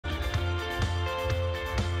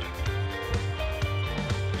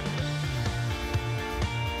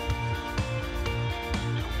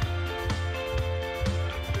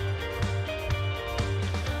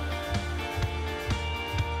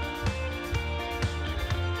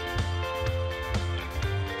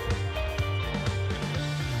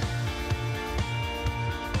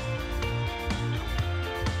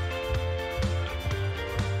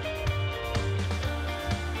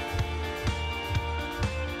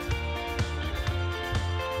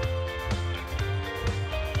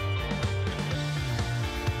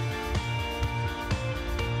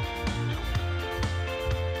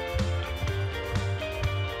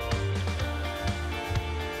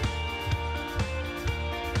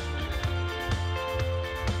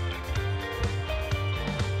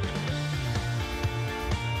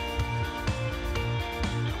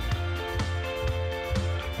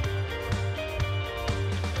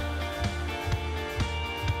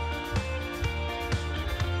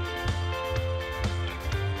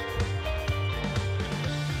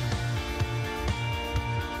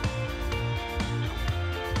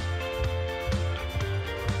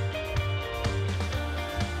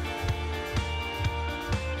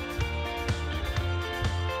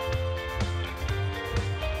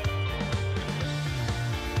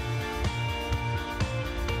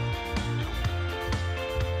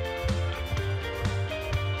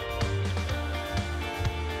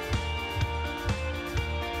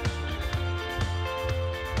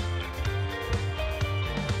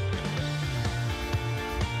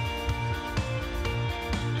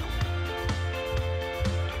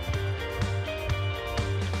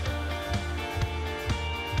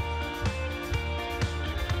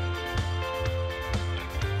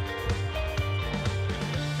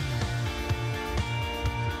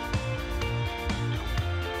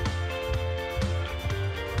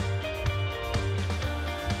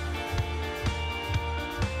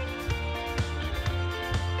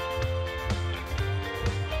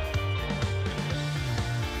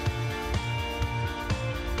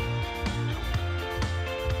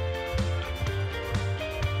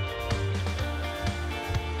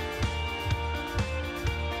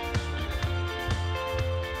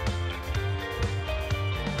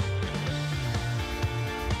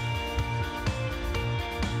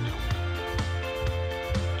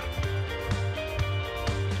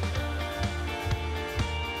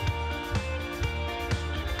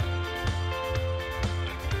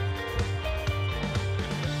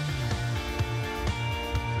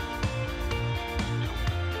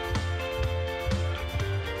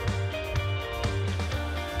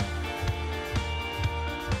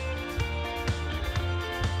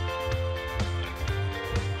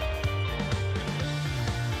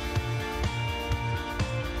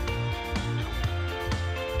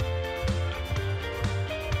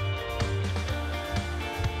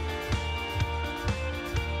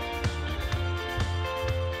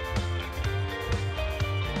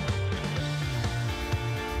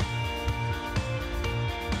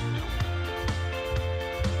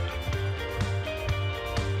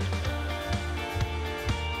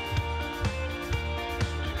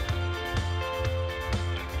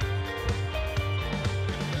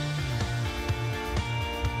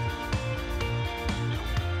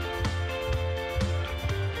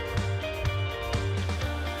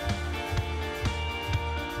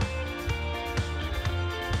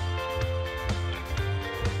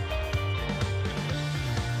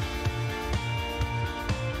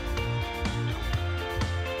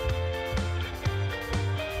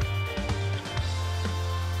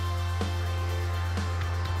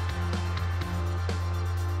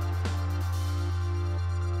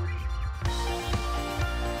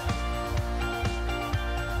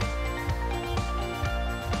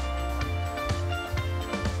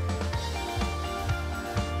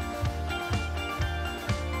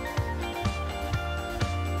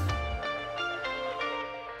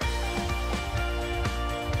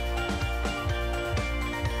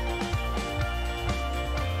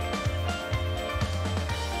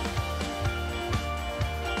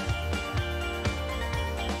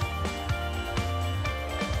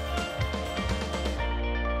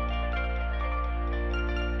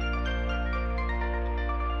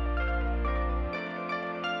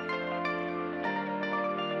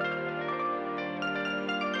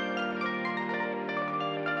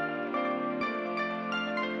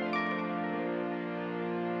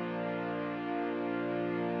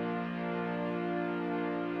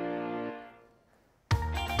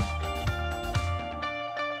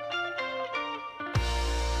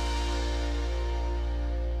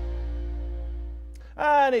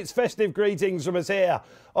And it's festive greetings from us here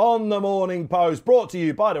on the Morning Post, brought to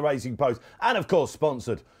you by the Racing Post and, of course,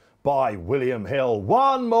 sponsored by William Hill.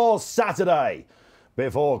 One more Saturday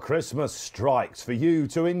before Christmas strikes for you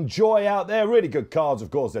to enjoy out there. Really good cards, of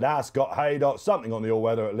course, at Ascot, Haydock, something on the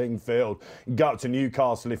all-weather at Lingfield. Go up to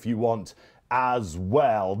Newcastle if you want as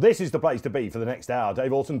well. This is the place to be for the next hour.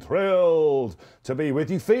 Dave Alton, thrilled to be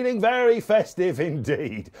with you, feeling very festive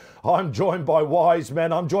indeed. I'm joined by wise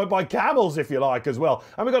men. I'm joined by camels, if you like, as well.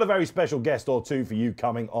 And we've got a very special guest or two for you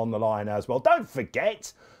coming on the line as well. Don't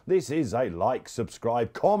forget, this is a like,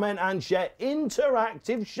 subscribe, comment and share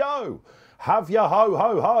interactive show. Have your ho,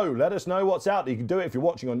 ho, ho. Let us know what's out there. You can do it if you're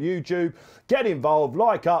watching on YouTube. Get involved,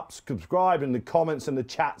 like up, subscribe, and the comments and the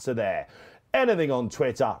chats are there. Anything on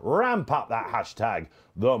Twitter, ramp up that hashtag,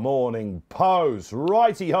 The Morning Post.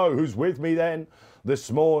 Righty-ho, who's with me then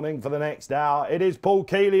this morning for the next hour? It is Paul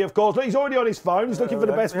Kealy, of course. He's already on his phone. He's looking for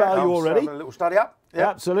the best value already. A little study up. Yep.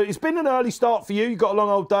 Absolutely. It's been an early start for you. You've got a long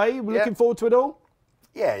old day. We're looking forward to it all?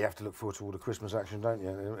 Yeah, you have to look forward to all the Christmas action, don't you?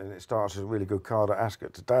 And it starts with a really good card at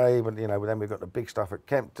Ascot today, but then we've got the big stuff at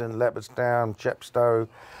Kempton, Leopardstown, Chepstow.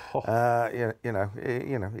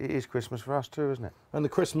 It is Christmas for us too, isn't it? And the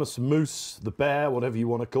Christmas moose, the bear, whatever you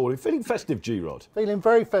want to call it. Feeling festive, G-Rod? Feeling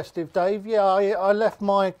very festive, Dave. Yeah, I left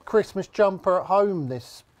my Christmas jumper at home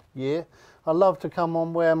this year. I love to come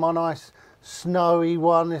on, wear my nice snowy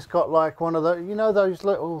one. It's got like one of the, those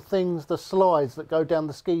little things, the slides that go down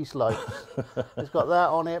the ski slopes. It's got that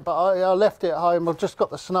on it, but I left it at home. I've just got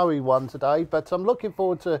the snowy one today, but I'm looking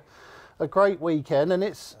forward to a great weekend, and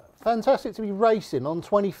it's fantastic to be racing on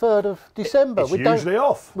 23rd of December. It's usually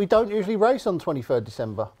off. We don't usually race on 23rd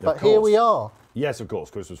December, but course. Here we are. Yes, of course,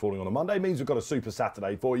 Christmas falling on a Monday means we've got a super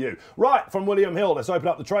Saturday for you. Right, from William Hill, let's open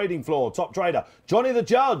up the trading floor. Top trader, Johnny the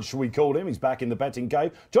Judge, we called him. He's back in the betting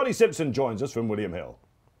cave. Johnny Simpson joins us from William Hill.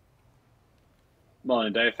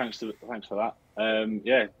 Morning, Dave. Thanks for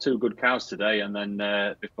that. Two good cows today, and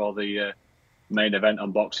then before the main event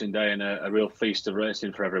on Boxing Day, and a real feast of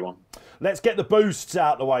racing for everyone. Let's get the boosts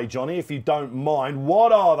out the way, Johnny, if you don't mind.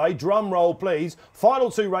 What are they? Drum roll, please. Final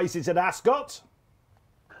two races at Ascot.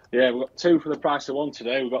 Yeah, we've got two for the price of one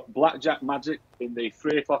today. We've got Blackjack Magic in the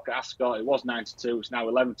 3 o'clock at Ascot. It was 9-2, it's now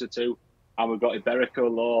 11-2. And we've got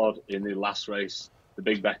Iberico Lord in the last race, the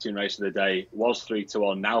big betting race of the day. It was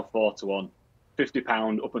 3-1, now 4-1.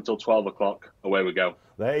 £50 up until 12 o'clock. Away we go.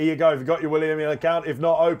 There you go. If you've got your William Hill account, if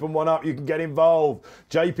not, open one up. You can get involved.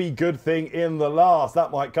 JP Goodthing in the last.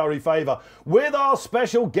 That might curry favour with our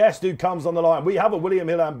special guest who comes on the line. We have a William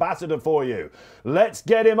Hill ambassador for you. Let's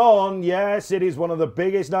get him on. Yes, it is one of the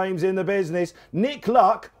biggest names in the business. Nick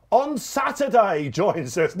Luck on Saturday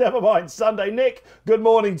joins us. Never mind Sunday. Nick, good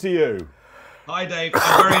morning to you. Hi, Dave.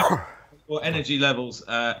 I'm very for energy levels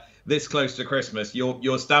this close to Christmas.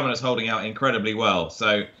 Your stamina's holding out incredibly well,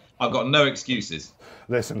 so I've got no excuses.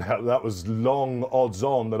 Listen, that was long odds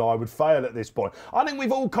on that I would fail at this point. I think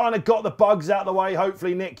we've all kind of got the bugs out of the way.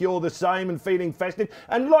 Hopefully, Nick, you're the same and feeling festive.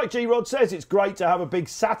 And like G-Rod says, it's great to have a big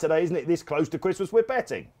Saturday, isn't it? This close to Christmas, we're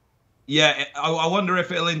betting. Yeah, I wonder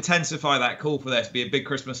if it'll intensify that call for there to be a big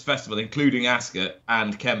Christmas festival, including Ascot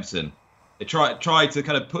and Kempton. They tried to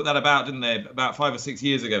kind of put that about, didn't they, about 5 or 6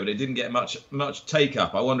 years ago, but it didn't get much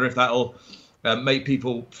take-up. I wonder if that'll make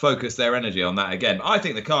people focus their energy on that again. I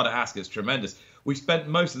think the card at Ascot's tremendous. We spent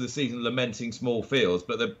most of the season lamenting small fields,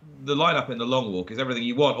 but the lineup in the long walk is everything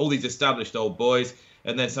you want. All these established old boys,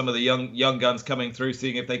 and then some of the young guns coming through,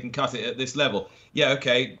 seeing if they can cut it at this level. Yeah,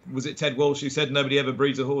 okay. Was it Ted Walsh who said nobody ever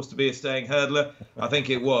breeds a horse to be a staying hurdler? I think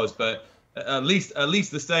it was, but at least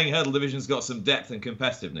the staying hurdle division's got some depth and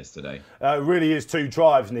competitiveness today. It really is two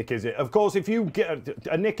drives, Nick, is it? Of course, if you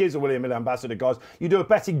get Nick is a William Hill ambassador, guys. You do a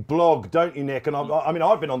betting blog, don't you, Nick? And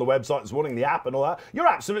I've been on the website this morning, the app and all that. You're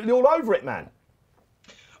absolutely all over it, man.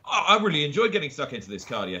 I really enjoyed getting stuck into this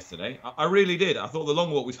card yesterday. I really did. I thought the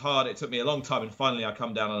long walk was hard. It took me a long time, and finally I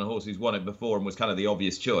come down on a horse who's won it before and was kind of the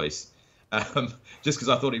obvious choice. Just because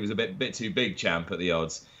I thought he was a bit too big, Champ, at the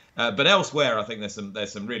odds. But elsewhere, I think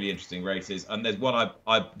there's some really interesting races, and there's one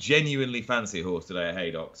I genuinely fancy a horse today at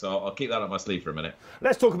Haydock, so I'll keep that up my sleeve for a minute.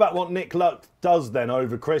 Let's talk about what Nick Luck does then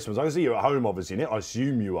over Christmas. I can see you're at home, obviously, Nick. I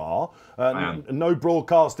assume you are. I am. No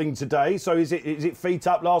broadcasting today, so is it feet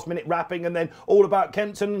up, last minute wrapping, and then all about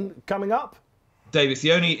Kempton coming up? Dave, it's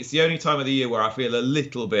the only time of the year where I feel a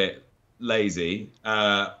little bit lazy,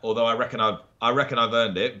 although I reckon I've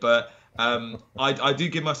earned it, but. I do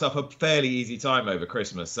give myself a fairly easy time over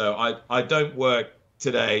Christmas, so I don't work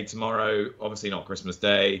today, tomorrow, obviously not Christmas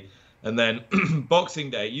Day, and then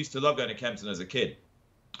Boxing Day. Used to love going to Kempton as a kid.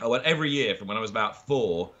 I went every year from when I was about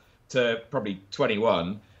 4 to probably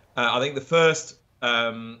 21. I think the first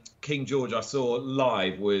King George I saw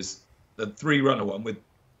live was the 3-runner one with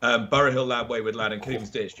Borough Hill Lad, Wayward Lad, and Coombs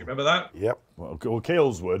Ditch. Do you remember that? Yep. Well,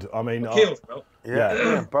 Keelswood. I mean, Keelswood.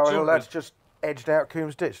 Yeah. Borough Hill Lad's just edged out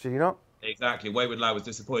Coombs Ditch, did he not? Exactly. Wayward Lad was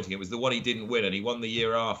disappointing. It was the one he didn't win, and he won the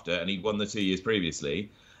year after, and he'd won the 2 years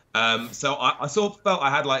previously. So I sort of felt I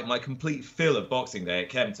had like my complete fill of Boxing Day at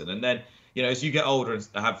Kempton, and then, you know, as you get older and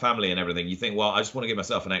have family and everything, you think, well, I just want to give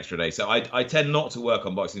myself an extra day. So I tend not to work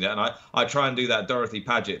on Boxing Day, and I try and do that Dorothy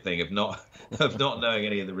Paget thing of not knowing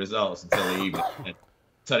any of the results until the evening, and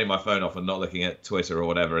turning my phone off and not looking at Twitter or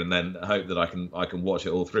whatever, and then hope that I can watch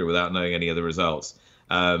it all through without knowing any of the results.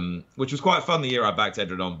 Which was quite fun the year I backed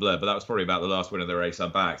Edredon Bleu, but that was probably about the last win of the race I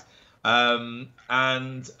backed. And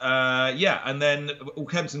then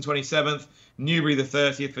Kempton 27th, Newbury the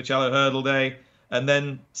 30th for Challow Hurdle Day, and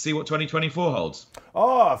then see what 2024 holds.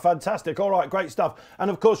 Oh, fantastic. All right, great stuff. And,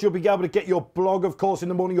 of course, you'll be able to get your blog, of course, in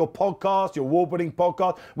the morning, your podcast, your award-winning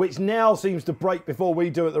podcast, which now seems to break before we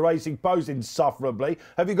do at the Racing Post insufferably.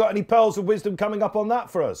 Have you got any pearls of wisdom coming up on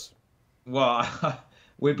that for us? Well,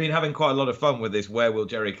 we've been having quite a lot of fun with this Where Will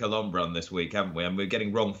Jerry Colombe run this week, haven't we? And we're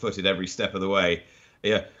getting wrong-footed every step of the way.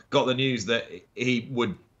 Yeah, got the news that he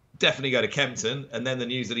would definitely go to Kempton, and then the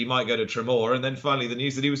news that he might go to Tremor, and then finally the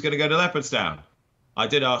news that he was going to go to Leopardstown. I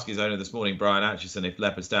did ask his owner this morning, Brian Atchison, if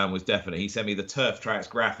Leopardstown was definite. He sent me the Turf Tracks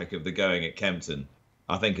graphic of the going at Kempton,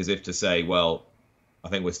 I think as if to say, well, I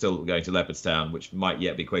think we're still going to Leopardstown, which might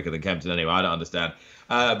yet be quicker than Kempton anyway. I don't understand.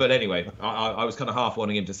 But anyway, I was kind of half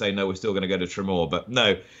wanting him to say, no, we're still going to go to Tremor. But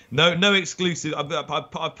no exclusive.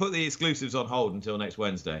 I put the exclusives on hold until next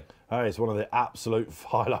Wednesday. Hey, it's one of the absolute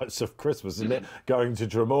highlights of Christmas, isn't it? Going to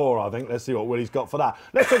Tremor, I think. Let's see what Willie's got for that.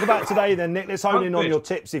 Let's talk about today then, Nick. Let's hone in on your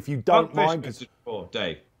tips if you don't mind. Goes to Tremor,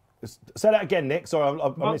 Dave. Say that again, Nick. Sorry,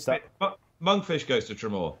 I missed that. Monkfish goes to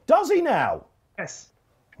Tremor. Does he now? Yes.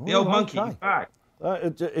 The old monkey, he's back.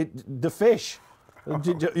 The fish.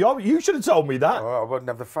 You should have told me that. Oh, I wouldn't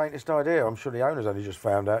have the faintest idea. I'm sure the owners only just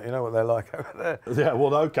found out. You know what they're like over there. Yeah,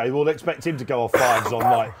 well, okay. We'll expect him to go off fives on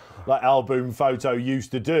like Alboom Photo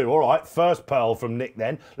used to do. All right, first pearl from Nick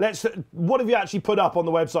then. What have you actually put up on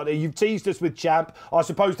the website there? You've teased us with Champ. I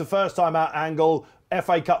suppose the first time out angle,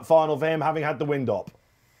 FA Cup final for him, having had the wind up.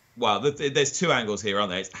 Well, there's two angles here, aren't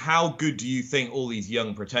there? It's how good do you think all these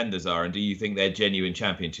young pretenders are, and do you think they're genuine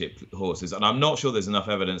championship horses? And I'm not sure there's enough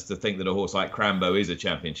evidence to think that a horse like Crambo is a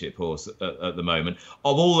championship horse at the moment.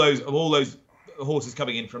 Of all those horses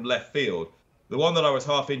coming in from left field, the one that I was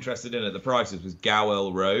half interested in at the prices was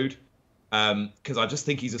Gowell Road, because I just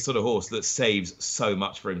think he's a sort of horse that saves so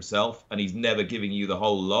much for himself, and he's never giving you the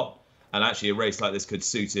whole lot. And actually, a race like this could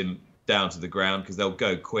suit him down to the ground because they'll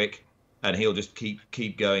go quick. And he'll just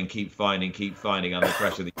keep going, keep finding under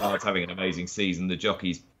pressure. The yard's having an amazing season. The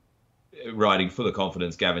jockey's riding full of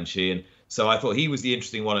confidence, Gavin Sheehan. So I thought he was the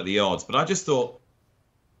interesting one at the odds. But I just thought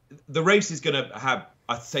the race is going to have,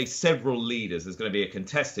 I'd say, several leaders. There's going to be a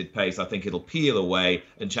contested pace. I think it'll peel away,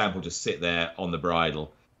 and Champ will just sit there on the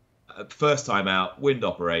bridle. First time out, wind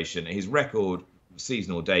operation. His record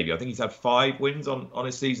seasonal debut. I think he's had 5 wins on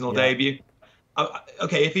his seasonal debut.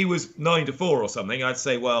 Okay, if he was 9-4 or something, I'd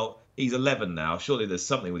say, well, he's 11 now. Surely there's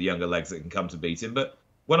something with younger legs that can come to beat him. But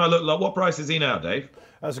when I look, like, what price is he now, Dave?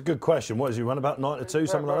 That's a good question. What is he run about 9-2,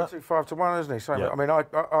 something like that? 5-1, isn't he? So, yeah. I mean,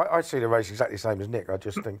 I see the race exactly the same as Nick. I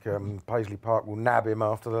just think Paisley Park will nab him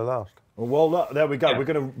after the last. Well, look, there we go. Yeah. We're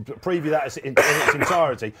going to preview that in its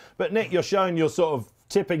entirety. But Nick, you're showing your sort of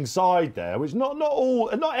tipping side there, which not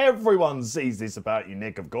everyone sees this about you,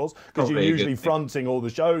 Nick, of course, because you're usually fronting all the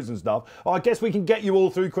shows and stuff. I guess we can get you all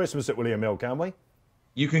through Christmas at William Hill, can we?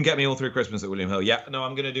 You can get me all through Christmas at William Hill. Yeah, no,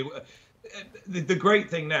 I'm going to do... The great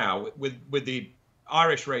thing now, with the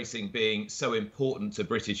Irish racing being so important to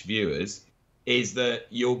British viewers, is that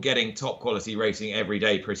you're getting top quality racing every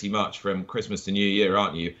day pretty much from Christmas to New Year,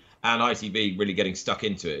 aren't you? And ITV really getting stuck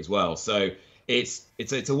into it as well. So it's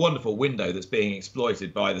a wonderful window that's being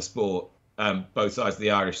exploited by the sport, both sides of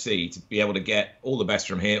the Irish Sea, to be able to get all the best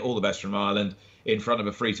from here, all the best from Ireland, in front of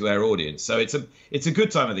a free-to-air audience. So it's a good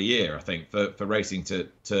time of the year, I think, for racing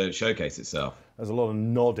to showcase itself. There's a lot of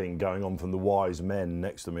nodding going on from the wise men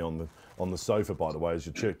next to me on the sofa, by the way, as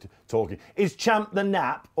you're talking. Is Champ the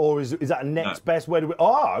nap, or is that a next best? Where do we...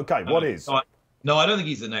 Oh, okay, what is? No, I don't think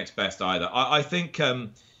he's the next best either. I think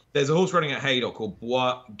there's a horse running at Haydock called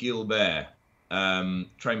Bois Gilbert,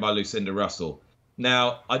 trained by Lucinda Russell.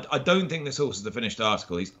 Now, I don't think this horse is the finished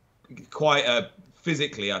article. He's quite...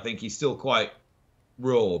 physically, I think he's still quite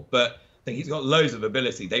raw, but I think he's got loads of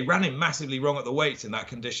ability. They ran him massively wrong at the weights in that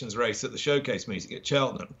conditions race at the showcase meeting at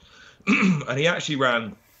Cheltenham. And he actually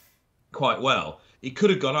ran quite well. He could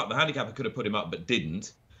have gone up. The handicapper could have put him up, but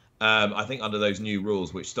didn't. I think under those new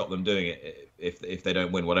rules, which stop them doing it if they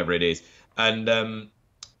don't win, whatever it is. And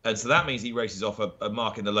so that means he races off a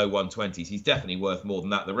mark in the low 120s. He's definitely worth more than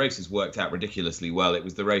that. The race has worked out ridiculously well. It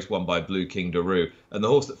was the race won by Blue King Daru. And the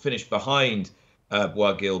horse that finished behind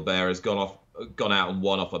Bois Gilbert has gone out and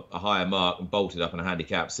won off a higher mark and bolted up in a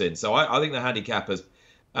handicap since. So I think the handicap has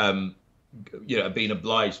been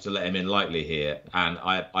obliged to let him in lightly here. And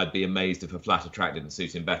I'd be amazed if a flatter track didn't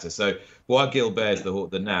suit him better. So Bois Gilbert's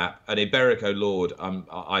the nap. And Iberico Lord,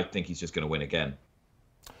 I think he's just going to win again.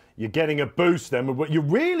 You're getting a boost then. You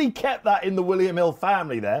really kept that in the William Hill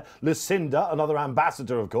family there. Lucinda, another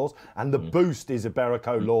ambassador, of course. And the boost is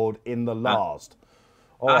Iberico Lord in the last.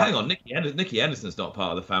 Hang on, Nicky Anderson's not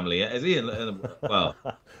part of the family yet, is he? Well,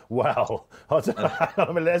 well,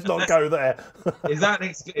 I mean, let's not go there. Is that an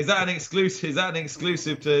exclusive? Is that an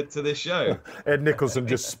exclusive to this show? Ed Nicholson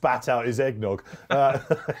just spat out his eggnog.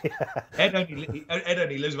 Ed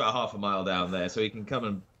only lives about half a mile down there, so he can come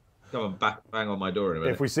and bang on my door in a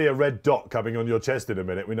minute. If we see a red dot coming on your chest in a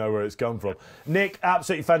minute, we know where it's come from. Nick,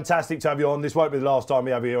 absolutely fantastic to have you on. This won't be the last time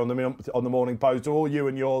we have you on the Morning Post. To all you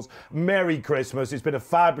and yours, Merry Christmas. It's been a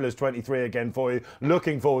fabulous 23 again for you.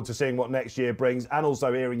 Looking forward to seeing what next year brings, and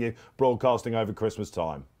also hearing you broadcasting over Christmas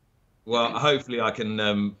time. Well, hopefully I can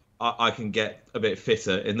get a bit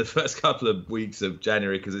fitter in the first couple of weeks of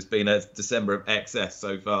January, because it's been a December of excess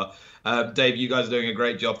so far. Dave, you guys are doing a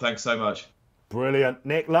great job. Thanks so much. Brilliant.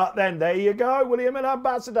 Nick Lutt then. There you go. William Hill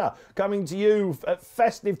Ambassador coming to you at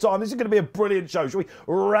festive time. This is going to be a brilliant show. Shall we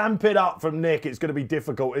ramp it up from Nick? It's going to be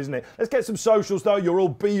difficult, isn't it? Let's get some socials, though. You're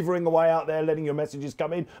all beavering away out there, letting your messages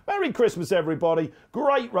come in. Merry Christmas, everybody.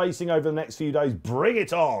 Great racing over the next few days. Bring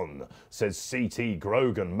it on, says CT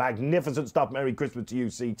Grogan. Magnificent stuff. Merry Christmas to you,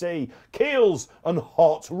 CT. Keels and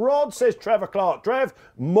Hot Rod, says Trevor Clark. Trev,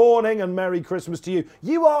 morning and Merry Christmas to you.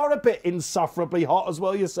 You are a bit insufferably hot as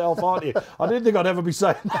well yourself, aren't you? I didn't think I'd ever be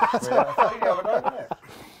saying that.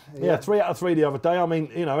 Yeah, 3 out of 3 the other day. I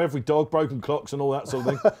mean, every dog, broken clocks and all that sort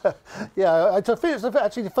of thing. Yeah, it's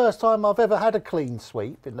actually the first time I've ever had a clean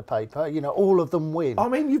sweep in the paper. All of them win. I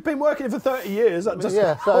mean, you've been working for 30 years. I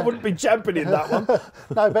wouldn't be championing that one.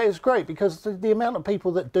 No, but it's great because the amount of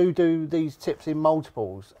people that do these tips in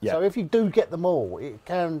multiples. Yeah. So if you do get them all, it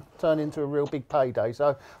can turn into a real big payday.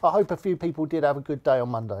 So I hope a few people did have a good day on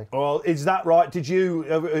Monday. Well, is that right? Have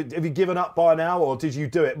you given up by now, or did you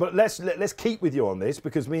do it? But let's keep with you on this,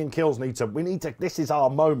 because me and Kills need to. This is our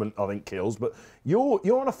moment, I think, Kills. But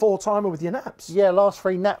you're on a 4-timer with your naps. Yeah, last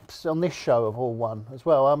 3 naps on this show have all won as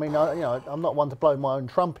well. I mean, I'm not one to blow my own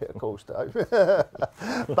trumpet, of course, Dave.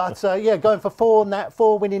 But going for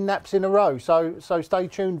 4 winning naps in a row. So stay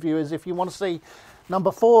tuned, viewers, if you want to see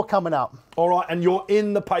number 4 coming up. All right, and you're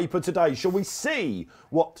in the paper today. Shall we see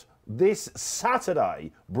what this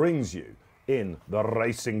Saturday brings you in the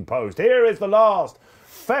Racing Post? Here is the last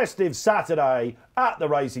festive Saturday at the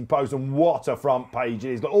Racing Post, and what a front page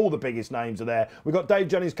it is. All the biggest names are there. We've got Dave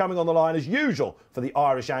Jennings coming on the line as usual for the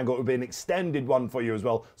Irish angle. It will be an extended one for you as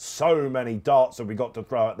well. So many darts have we got to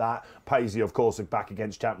throw at that. Paisley, of course, back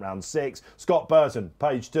against Champ Round 6. Scott Burton,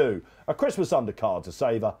 page 2. A Christmas undercard to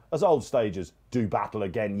savour as old stagers do battle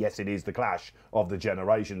again. Yes, it is the clash of the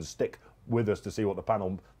generations. Stick with us to see what the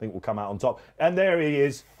panel think will come out on top. And there he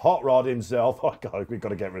is, Hot Rod himself. Oh, God, we've got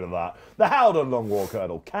to get rid of that. The Howden Long Walk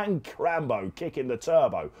Hurdle. Can Crambo kick in the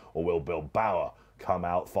turbo, or will Bill Bauer come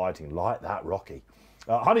out fighting like that, Rocky?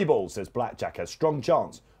 Honeyball says Blackjack has strong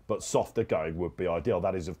chance, but softer going would be ideal.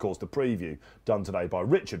 That is, of course, the preview done today by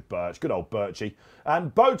Richard Birch. Good old Birchie.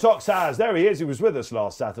 And Botox has, there he is, he was with us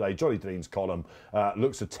last Saturday. Johnny Dean's column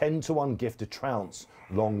looks a 10-1 gift to Trounce.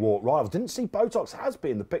 Long Walk Rivals. Didn't see Botox has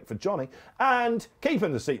been the pick for Johnny. And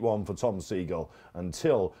keeping the seat 1 for Tom Seagull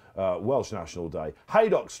until Welsh National Day.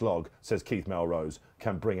 Haydock Slog, says Keith Melrose,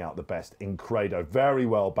 can bring out the best in Credo. Very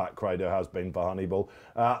well back Credo has been for Honeyball.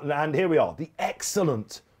 And here we are, the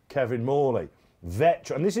excellent Kevin Morley.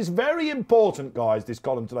 Veteran. And this is very important, guys, this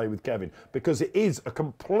column today with Kevin, because it is a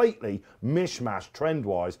completely mishmash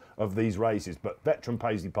trend-wise of these races. But Veteran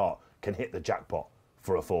Paisley Park can hit the jackpot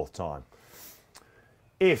for a 4th time.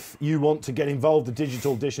 If you want to get involved, the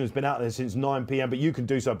digital edition has been out there since 9 p.m, but you can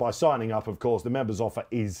do so by signing up, of course. The members' offer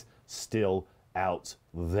is still out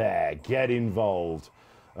there. Get involved.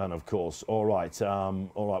 And, of course, all right,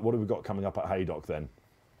 what have we got coming up at Haydock, then?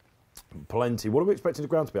 Plenty. What are we expecting the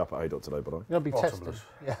ground to be up at Haydock today, buddy? It'll be tested.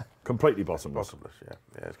 Yeah. Completely bottomless. Bottomless, yeah.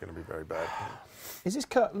 Yeah, it's going to be very bad. Is this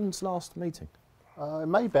Kirtland's last meeting?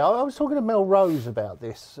 Maybe. I was talking to Mel Rose about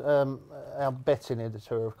this, our betting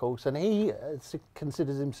editor, of course, and he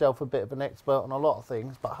considers himself a bit of an expert on a lot of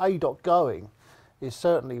things, but Haydock going is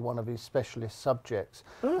certainly one of his specialist subjects.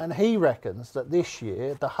 And he reckons that this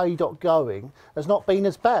year the Haydock going has not been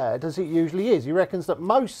as bad as it usually is. He reckons that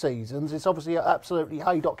most seasons it's obviously absolutely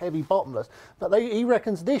Haydock heavy bottomless, but he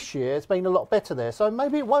reckons this year it's been a lot better there. So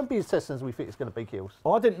maybe it won't be as testing as we think it's going to be, Keels.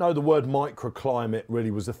 I didn't know the word microclimate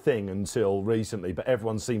really was a thing until recently, but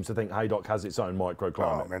everyone seems to think Haydock has its own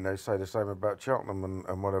microclimate. I mean, they say the same about Cheltenham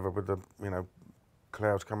and whatever, with the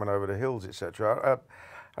clouds coming over the hills, etc.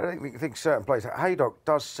 I don't think certain places. Haydock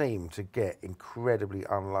does seem to get incredibly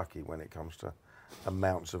unlucky when it comes to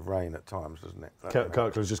amounts of rain at times, doesn't it?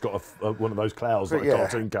 Kirkland's just got one of those clouds like a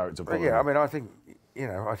cartoon character. But yeah, I mean, I think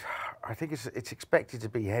I think it's expected to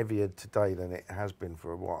be heavier today than it has been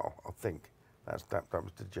for a while. I think that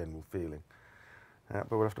was the general feeling.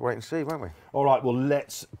 But we'll have to wait and see, won't we? All right, well,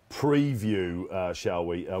 let's preview, shall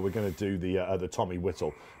we? We're going to do the Tommy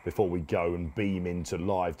Whittle before we go and beam into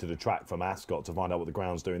live to the track from Ascot to find out what the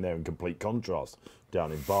ground's doing there in complete contrast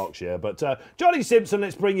down in Berkshire. But Johnny Simpson,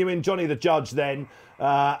 let's bring you in, Johnny the judge then.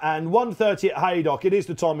 And 1:30 at Haydock, it is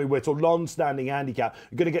the Tommy Whittle, long-standing handicap.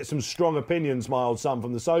 You're going to get some strong opinions, my old son,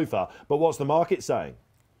 from the sofa. But what's the market saying?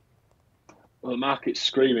 Well, the market's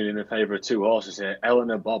screaming in the favour of two horses here,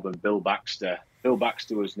 Eleanor Bob and Bill Baxter. Bill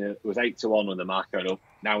Baxter was 8-1 when the market up,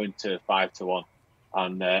 now into 5-1,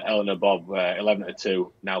 and Eleanor Bob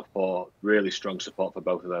 11-2. Now for really strong support for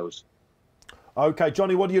both of those. Okay,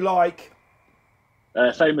 Johnny, what do you like?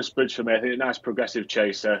 Famous Bridge for me. I think a nice progressive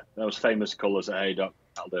chaser. Those famous colours at Haydock.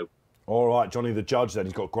 That'll do. All right, Johnny the judge then.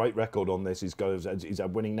 He's got a great record on this. He's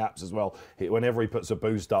had winning naps as well. Whenever he puts a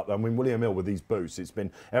boost up, I mean, William Hill with these boosts, it's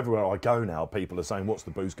been everywhere I go now, people are saying, what's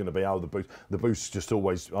the boost going to be? Oh, the boost's just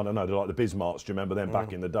always, I don't know, they're like the Bismarcks. Do you remember them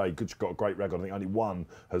back in the day? Got a great record. I think only one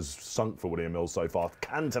has sunk for William Hill so far.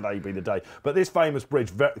 Can today be the day? But this famous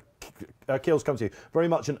bridge, Keels, come to you, very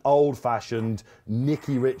much an old-fashioned,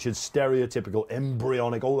 Nicky Richards, stereotypical,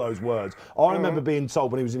 embryonic, all those words. I remember being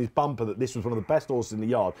told when he was in his bumper that this was one of the best horses in the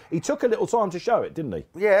yard. He took a little time to show it, didn't he?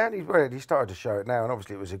 Yeah, and he started to show it now, and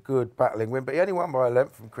obviously it was a good battling win, but he only won by a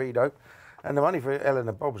length from Credo, and the money for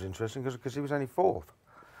Eleanor Bob was interesting because he was only fourth.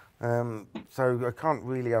 So I can't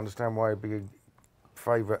really understand why he'd be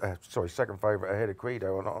second favourite ahead of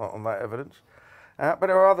Credo on that evidence. But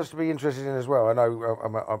there are others to be interested in as well. I know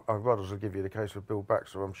Roddles will give you the case for Bill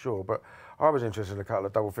Baxter, I'm sure, but I was interested in a couple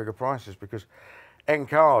of double-figure prices because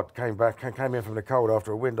Encard came in from the cold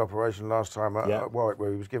after a wind operation last time at Warwick,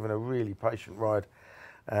 where he was given a really patient ride.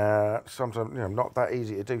 Sometimes, not that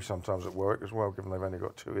easy to do sometimes at Warwick as well, given they've only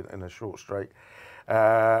got two in a short straight.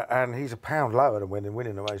 And he's a pound lower than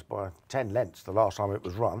winning the race by 10 lengths the last time it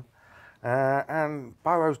was run. And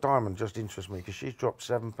Burrows Diamond just interests me because she's dropped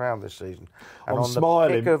 £7 this season. And I'm on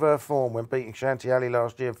smiling. the peak of her form when beating Shanty Alley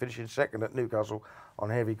last year and finishing second at Newcastle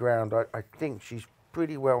on heavy ground, I think she's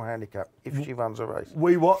pretty well handicapped if she runs a race.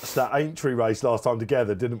 We watched that Aintree race last time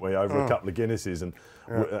together, didn't we, over a couple of Guinnesses, and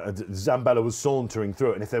Zambella was sauntering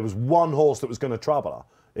through it, and if there was one horse that was going to trouble her,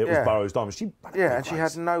 it was Burrows Diamond. She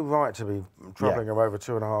had no right to be troubling her over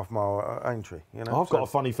 2.5 mile Aintree. I've got a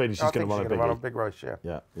funny feeling she's going to run a big race.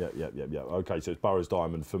 Yeah. Okay, so it's Burrows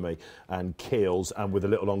Diamond for me, and Keels, and with a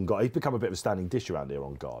little on guard. He's become a bit of a standing dish around here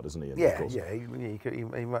on guard, hasn't he? He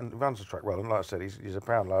runs the track well, and like I said, he's a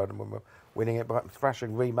pound lower than when we're winning it, but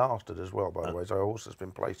Thrashing remastered as well, by the way. So a horse that's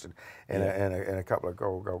been placed in a couple of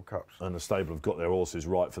gold cups. And the stable have got their horses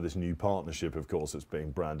right for this new partnership, of course, that's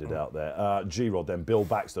being branded out there. G-Rod then, Bill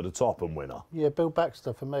Baxter, the Topham winner. Yeah, Bill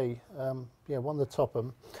Baxter for me. Won the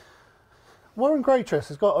Topham. Warren Greytress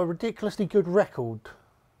has got a ridiculously good record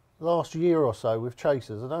last year or so with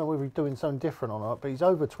chasers. I don't know whether he's doing something different or not, but he's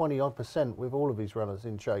over 20% with all of his runners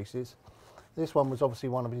in chases. This one was obviously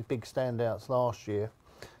one of his big standouts last year.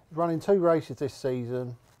 He's running 2 races this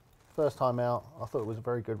season. First time out, I thought it was a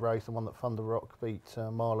very good race, the one that Thunder Rock beat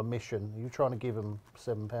Mile of Mission. You were trying to give him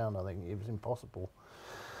 £7, I think. It was impossible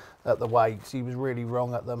at the weights. He was really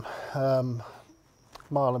wrong at them.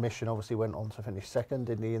 Mile of Mission obviously went on to finish second,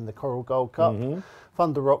 didn't he, in the Coral Gold Cup.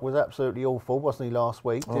 Thunder Rock was absolutely awful, wasn't he, last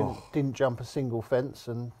week? Didn't jump a single fence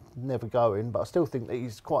and never going, but I still think that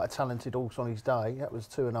he's quite a talented horse on his day. That was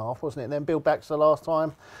 2.5, wasn't it? And then Bill Baxter last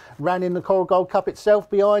time ran in the Coral Gold Cup itself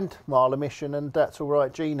behind Mile of Mission, and That's All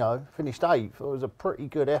Right Gino finished 8th. It was a pretty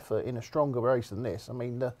good effort in a stronger race than this. I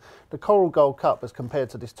mean, the Coral Gold Cup as compared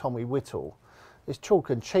to this Tommy Whittle, it's chalk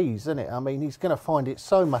and cheese, isn't it? I mean, he's going to find it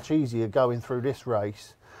so much easier going through this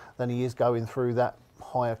race than he is going through that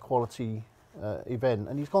higher quality event.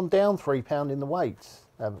 And he's gone down £3 in the weights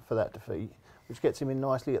for that defeat, which gets him in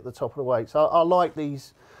nicely at the top of the weight. So I like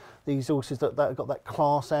these these horses that have got that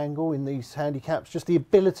class angle in these handicaps, just the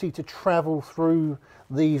ability to travel through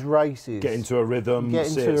these races. Get into a rhythm, Get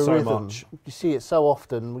see into it a so rhythm. much. You see it so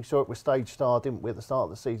often. We saw it with Stage Star, didn't we, at the start of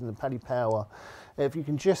the season, and Paddy Power. If you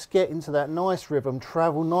can just get into that nice rhythm,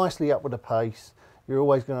 travel nicely up with the pace, you're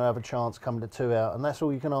always going to have a chance coming to 2 out, and that's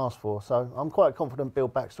all you can ask for. So I'm quite confident Bill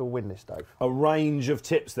Baxter will win this, Dave. A range of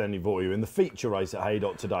tips then for you in the feature race at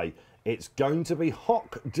Haydock today. It's going to be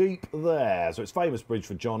hock deep there. So it's Famous Bridge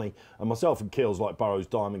for Johnny, and myself and Kills like Burrows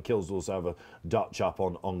Diamond. Kills also have a Dutch up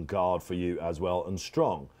on guard for you as well, and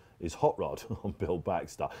Strong is Hot Rod on Bill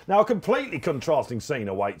Baxter. Now, a completely contrasting scene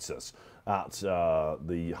awaits us at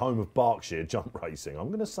the home of Berkshire jump racing. I'm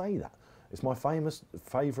going to say that. It's my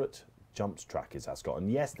favourite jumps track is Ascot,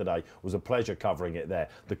 and yesterday was a pleasure covering it there.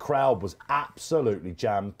 The crowd was absolutely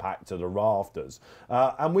jam-packed to the rafters.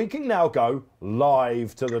 And we can now go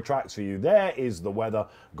live to the tracks for you. There is the weather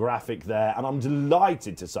graphic there, and I'm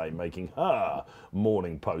delighted to say, making her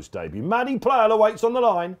Morning Post debut, Maddy Playle awaits on the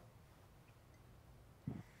line.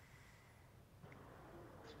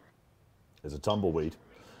 There's a tumbleweed.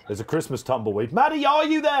 There's a Christmas tumbleweed. Maddy, are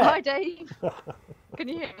you there? Hi, Dave. Can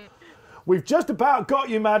you hear me? We've just about got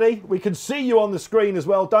you, Maddy. We can see you on the screen as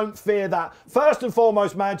well. Don't fear that. First and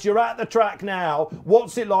foremost, Mads, you're at the track now.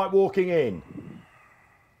 What's it like walking in?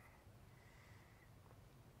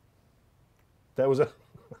 There was a...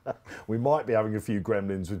 We might be having a few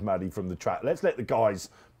gremlins with Maddy from the track. Let's let the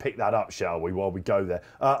guys pick that up, shall we, while we go there.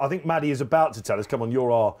 I think Maddy is about to tell us. Come on,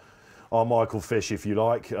 you're our Michael Fish, if you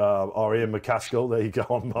like, our Ian McCaskill. There you go,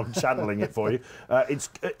 I'm channeling it for you.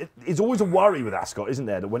 It's always a worry with Ascot, isn't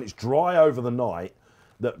there, that when it's dry over the night,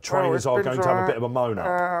 that trainers are going to have a bit of a moan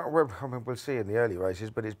up. Well, I mean, we'll see in the early races,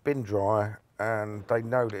 but it's been dry, and they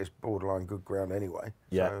know that it's borderline good ground anyway.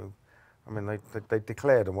 Yeah. So, I mean, they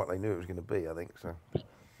declared on what they knew it was going to be, I think. So.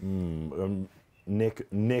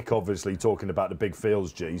 Nick obviously talking about the big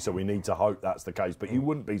fields, G, so we need to hope that's the case. But you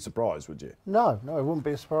wouldn't be surprised, would you? No, it wouldn't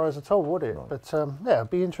be a surprise at all, would it? No. But yeah, it'd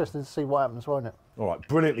be interesting to see what happens, won't it? All right,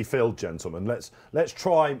 brilliantly filled, gentlemen. Let's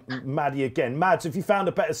try Maddy again. Mads, have you found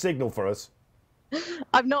a better signal for us?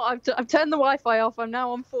 I've not. I've turned the Wi-Fi off. I'm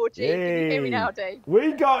now on 4G. Hey, can you hear me now, Dave?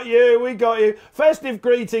 We got you. Festive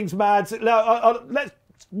greetings, Mads. Now, let's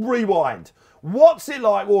rewind. What's it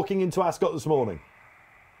like walking into Ascot this morning?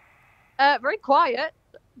 Very quiet,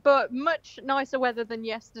 but much nicer weather than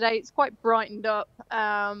yesterday. It's quite brightened up.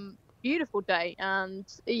 Beautiful day, and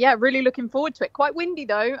yeah, really looking forward to it. Quite windy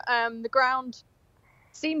though. The ground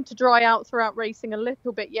seemed to dry out throughout racing a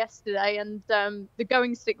little bit yesterday, and the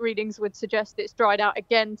going stick readings would suggest it's dried out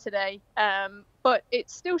again today. But it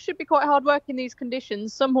still should be quite hard work in these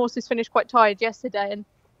conditions. Some horses finished quite tired yesterday, and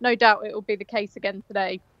no doubt it will be the case again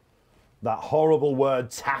today. That horrible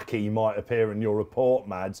word tacky might appear in your report,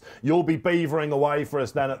 Mads. You'll be beavering away for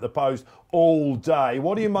us then at the post all day.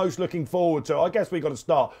 What are you most looking forward to? I guess we've got to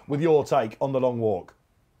start with your take on the long walk.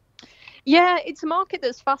 Yeah, it's a market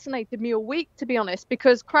that's fascinated me all week, to be honest,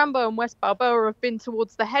 because Cranbo and West Balboa have been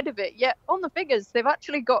towards the head of it. Yet on the figures, they've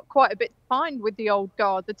actually got quite a bit to find with the old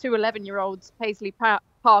guard, the two 11-year-olds, Paisley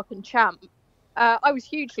Park and Champ. I was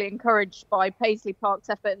hugely encouraged by Paisley Park's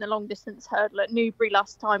effort in the long-distance hurdle at Newbury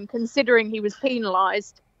last time, considering he was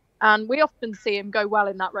penalised. And we often see him go well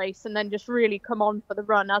in that race and then just really come on for the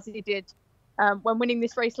run, as he did when winning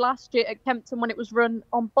this race last year at Kempton when it was run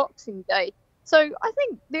on Boxing Day. So I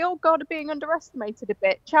think the old guard are being underestimated a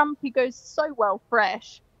bit. Champ, he goes so well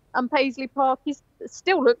fresh. And Paisley Park, he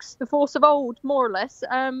still looks the force of old, more or less,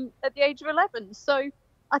 at the age of 11. So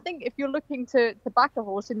I think if you're looking to back a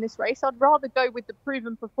horse in this race, I'd rather go with the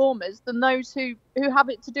proven performers than those who have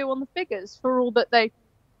it to do on the figures, for all that they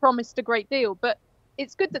promised a great deal. But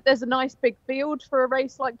it's good that there's a nice big field for a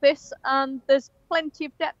race like this, and there's plenty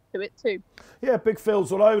of depth to it too. Yeah, big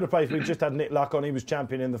fields all over the place. We just had Nick Luck on. He was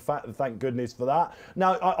championing the thank goodness for that.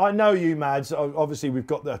 Now, I know you, Mads. Obviously, we've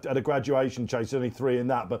got at a graduation chase, only 3 in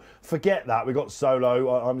that, but forget that. We've got Solo.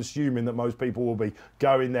 I'm assuming that most people will be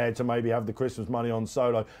going there to maybe have the Christmas money on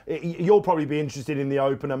Solo. You'll probably be interested in the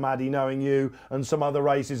opener, Maddy, knowing you, and some other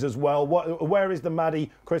races as well. Where is the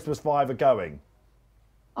Maddy Christmas Fiver going?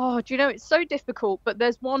 Oh, do you know, it's so difficult, but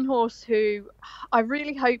there's one horse who I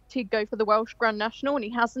really hoped he'd go for the Welsh Grand National, and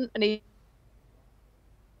he hasn't, and he...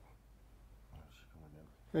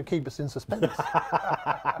 Going to keep us in suspense.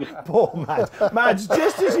 Poor Mads. Mads,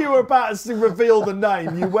 just as you were about to reveal the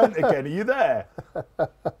name, you went again. Are you there?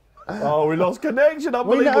 Oh, we lost connection.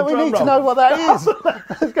 We need to know what that is.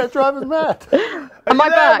 Let's go drive us mad. Am I you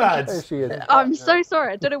there, back? Mads? There she is. I'm so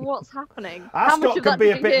sorry. I don't know what's happening. How much Ascot of can that be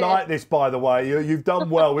did a you bit hear? like this, by the way. You've done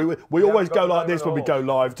well. We always got go to like know this the when we go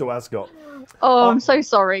live to Ascot. Oh, I'm so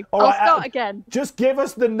sorry. All I'll right, start again. Just give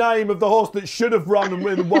us the name of the horse that should have run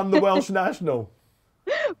and won the Welsh National.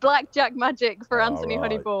 Blackjack Magic for Anthony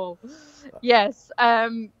right. Honeyball. Yes,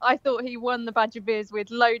 I thought he won the Badger Beers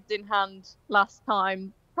with loads in hand last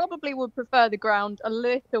time. Probably would prefer the ground a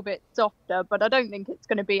little bit softer, but I don't think it's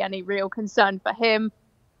going to be any real concern for him.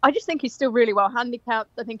 I just think he's still really well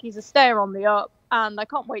handicapped. I think he's a stayer on the up, and I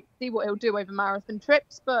can't wait to see what he'll do over marathon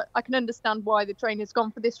trips, but I can understand why the trainer's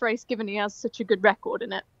gone for this race, given he has such a good record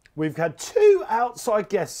in it. We've had 2 outside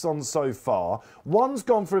guests on so far. One's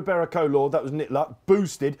gone for Iberico Lord, that was Nick Luck,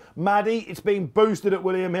 boosted. Maddy, it's been boosted at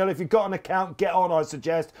William Hill. If you've got an account, get on, I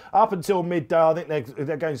suggest. Up until midday, I think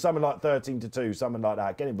they're going something like 13-2, something like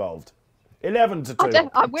that. Get involved.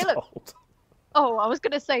 11-2. I will. Oh, I was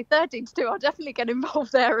going to say 13-2. I'll definitely get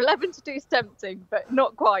involved there. 11-2 is tempting, but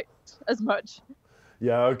not quite as much.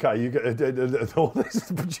 Yeah, okay. You get all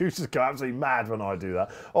these producers go absolutely mad when I do that.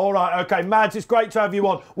 All right, okay, Mads, it's great to have you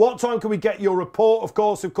on. What time can we get your report? Of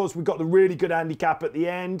course, we've got the really good handicap at the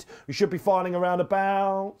end. We should be filing around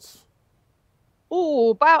about. Oh,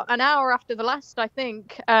 about an hour after the last, I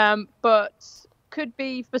think. But could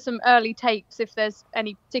be for some early takes if there's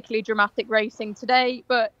any particularly dramatic racing today.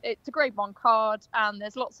 But it's a Grade 1 card, and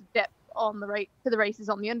there's lots of depth on the to the races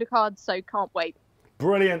on the undercard, so can't wait.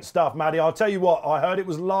 Brilliant stuff, Maddy. I'll tell you what, I heard it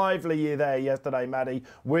was lively there yesterday, Maddy,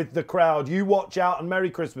 with the crowd. You watch out, and Merry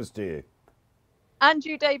Christmas to you. And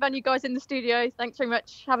you, Dave, and you guys in the studio. Thanks very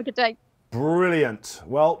much. Have a good day. Brilliant.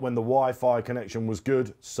 Well, when the Wi-Fi connection was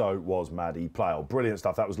good, so was Maddy Playle. Brilliant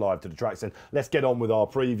stuff. That was live to the tracks. And let's get on with our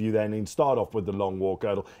preview then and start off with the long walk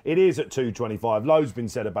hurdle. It is at 2:25. Loads been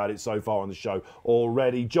said about it so far on the show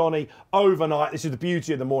already. Johnny, overnight, this is the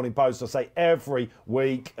beauty of the Morning Post. I say every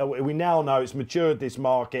week. We now know it's matured, this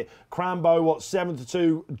market. Crambo,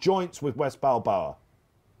 7-2 joints with West Balboa.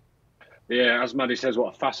 Yeah, as Maddy says,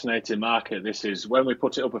 what a fascinating market this is. When we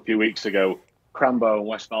put it up a few weeks ago, Crambo and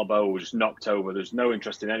West Balboa were just knocked over. There's no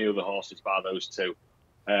interest in any other horses bar those two.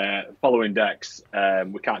 Following decks,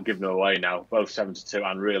 we can't give them away now. Both 7-2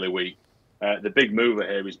 and really weak. The big mover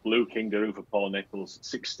here is Blue Kangaroo for Paul Nicholls.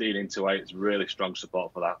 16-8. It's really strong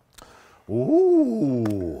support for that.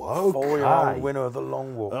 Ooh, okay. 4-year-old winner of the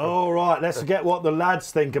long walk. All right, let's get what the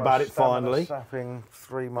lads think about it finally. Sapping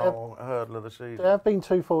 3-mile hurdle of the season. There have been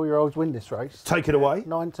 2 4-year-olds win this race. Take it away.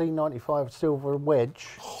 1995 Silver Wedge.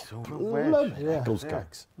 Silver Bloody wedge. Pickles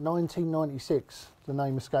cakes. 1996. The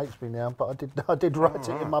name escapes me now, but I did write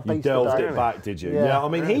it in my You piece delved today. it back, did you? Yeah. I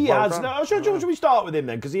mean, Really he well has. done. No, should we start with him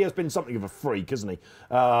then? Because he has been something of a freak, hasn't he?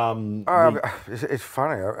 It's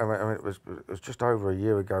funny. I mean, it was just over a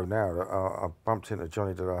year ago now that I bumped into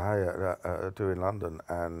Johnny De La Haye doing London,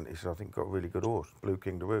 and he said, "I think got a really good horse, Blue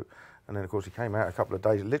Kangaroo." And then, of course, he came out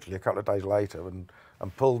literally a couple of days later,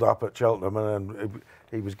 and pulled up at Cheltenham, and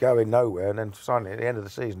he was going nowhere. And then finally, at the end of the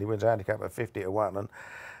season, he wins a handicap at 50-1, and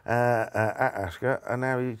at Ascot, and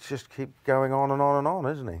now he just keeps going on and on and on,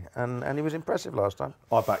 isn't he? And he was impressive last time.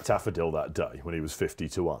 I backed Affadil that day when he was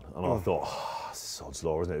 50-1, and I thought, it's sod's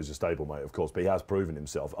law, isn't it? It was a stablemate, of course, but he has proven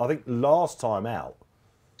himself. I think last time out,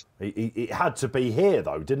 it had to be here,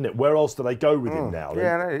 though, didn't it? Where else do they go with him now?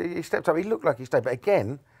 Yeah, no, he stepped up. He looked like he stayed, but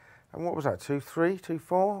again, and what was that? 2-3,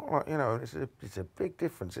 2-4? Like, you know, it's a big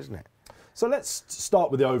difference, isn't it? So let's start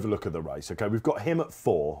with the overlook of the race, okay? We've got him at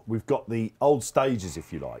 4. We've got the old stages,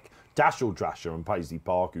 if you like. Dashel Drasher and Paisley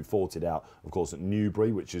Park, who fought it out, of course, at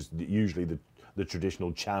Newbury, which is usually the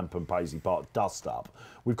traditional Champ and Paisley Park dust-up.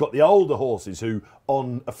 We've got the older horses who,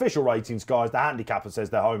 on official ratings, guys, the handicapper says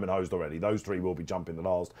they're home and hosed already. Those 3 will be jumping the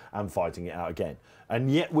last and fighting it out again. And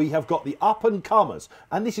yet we have got the up-and-comers.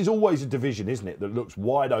 And this is always a division, isn't it, that looks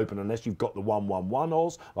wide open unless you've got the 1-1-1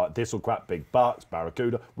 horse, like Thistlecrap, Big Bucks,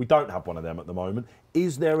 Barracuda. We don't have one of them at the moment.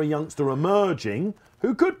 Is there a youngster emerging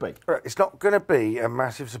who could be? It's not going to be a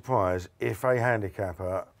massive surprise if a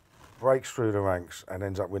handicapper breaks through the ranks and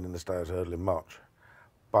ends up winning the Stayers Hurdle in March.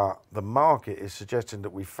 But the market is suggesting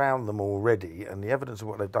that we found them already, and the evidence of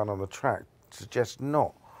what they've done on the track suggests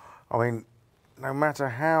not. I mean, no matter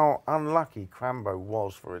how unlucky Crambo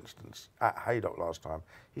was, for instance, at Haydock last time,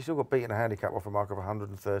 he still got beaten a handicap off a mark of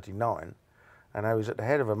 139, and now he's at the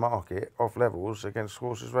head of a market off levels against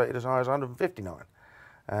horses rated as high as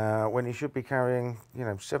 159, when he should be carrying,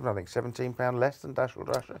 17 pound less than Dashel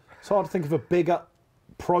Drasher. It's hard to think of a bigger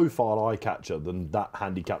profile eye catcher than that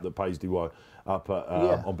handicap that Paisley were up at,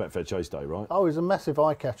 on Betfair Chase Day, right? Oh, he was a massive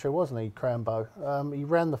eye catcher, wasn't he, Crambo? He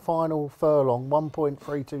ran the final furlong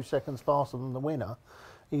 1.32 seconds faster than the winner.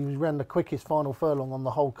 He ran the quickest final furlong on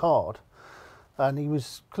the whole card. and he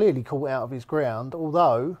was clearly caught out of his ground,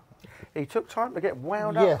 although... He took time to get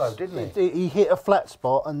wound up, though, didn't he? He hit a flat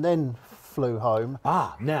spot and then flew home.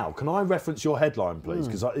 Now, can I reference your headline, please?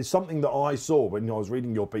 Because it's something that I saw when I was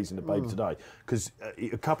reading your piece in the paper today. Because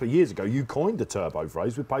a couple of years ago, you coined the turbo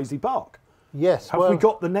phrase with Paisley Park. Yes. Have we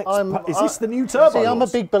got the next... Is this the new turbo? See, I'm a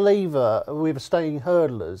big believer with staying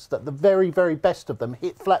hurdlers that the very, very best of them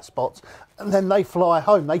hit flat spots and then they fly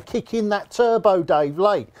home. They kick in that turbo, Dave,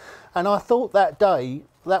 late. And I thought that day...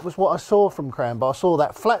 That was what I saw from Cranbow. I saw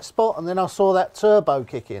that flat spot and then I saw that turbo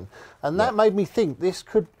kick in. And that made me think this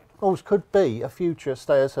could be a future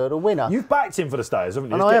Stayers Hurdle winner. You've backed him for the Stayers,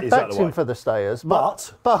 haven't you? And I have backed him for the Stayers.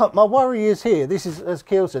 But my worry is here, this is, as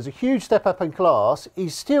Kealy says, a huge step up in class.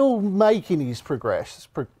 He's still making his progress,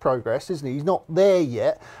 isn't he? He's not there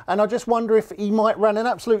yet. And I just wonder if he might run an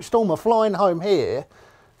absolute stormer flying home here,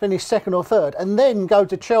 finish second or third, and then go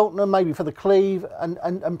to Cheltenham, maybe for the Cleve,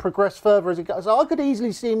 and progress further as it goes. So I could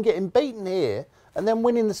easily see him getting beaten here and then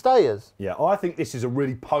winning the Stayers. Yeah, I think this is a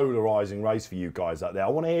really polarising race for you guys out there. I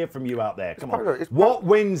want to hear from you out there. Come on. What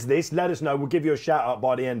wins this? Let us know. We'll give you a shout-out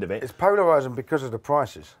by the end of it. It's polarising because of the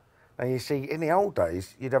prices. And you see, in the old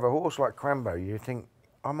days, you'd have a horse like Cranbow, you'd think,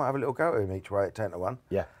 I might have a little go at him each way at 10 to 1.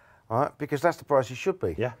 Yeah. All right? Because that's the price he should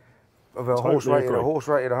be. Yeah. Of a horse rated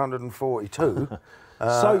 142.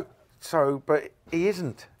 But he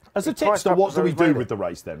isn't. As a tipster, what do we do with the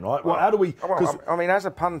race then, right? Well, how do we... I mean, as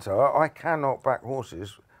a punter, I cannot back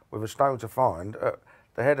horses with a stone to find at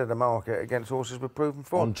the head of the market against horses with proven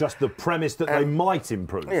form. On just the premise that they might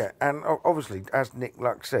improve. Yeah, and obviously, as Nick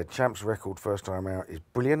Luck said, Champ's record first time out is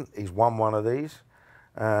brilliant. He's won one of these.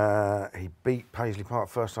 He beat Paisley Park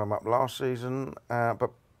first time up last season, but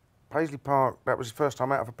Paisley Park, that was his first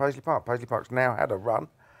time out for Paisley Park. Paisley Park's now had a run.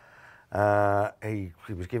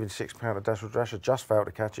 He was given £6 to Dazzle Drasher, just failed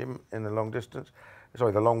to catch him in the long distance.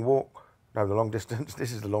 Sorry, the long walk. No, the long distance.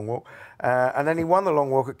 This is the long walk. And then he won the long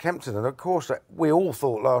walk at Kempton. And of course, we all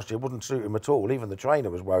thought last year wouldn't suit him at all. Even the trainer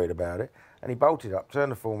was worried about it. And he bolted up,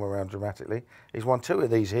 turned the form around dramatically. He's won 2 of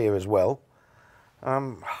these here as well.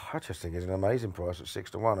 I just think it's an amazing price at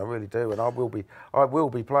 6 to 1. I really do. And I will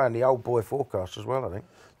be playing the old boy forecast as well, I think.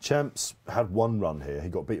 Champ's had one run here. He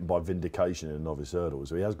got beaten by Vindication in a novice hurdle,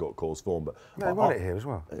 so he has got course form. But no, he won it here as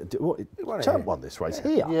well. Champ won this race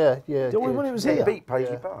here. Yeah. When it was here. He beat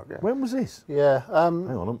Paisley Park. Yeah. When was this? Yeah. Hang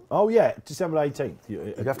on. Oh yeah, December 18th.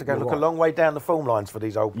 You have to go look a long way down the form lines for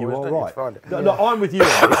these old boys. You are right. To find it. No, I'm with you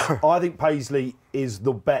on this. I think Paisley is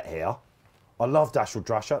the bet here. I love Dazzle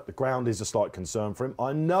Drasher. The ground is a slight concern for him.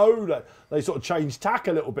 I know that they sort of changed tack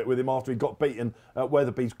a little bit with him after he got beaten at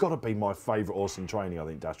Weatherby. He's got to be my favourite horse in training, I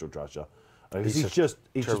think, Dazzle Drasher. He's just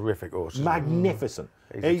terrific horse. Magnificent.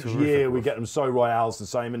 Each year we get them so royales the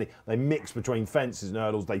same, and they mix between fences and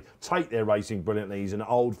hurdles. They take their racing brilliantly. He's an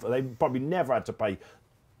old... They probably never had to pay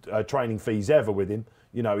training fees ever with him.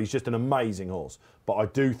 You know, he's just an amazing horse. But I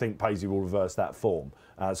do think Paisley will reverse that form.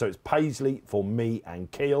 So it's Paisley for me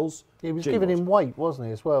and Keels. He was giving him weight, wasn't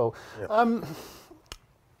he, as well? Yep.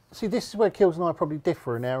 See, this is where Keels and I probably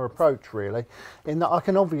differ in our approach, really, in that I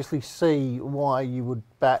can obviously see why you would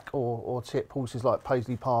back or tip horses like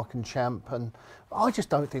Paisley Park and Champ, and I just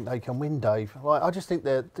don't think they can win, Dave. Like, I just think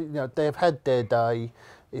they've had their day.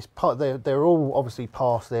 They're all obviously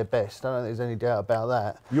past their best. I don't think there's any doubt about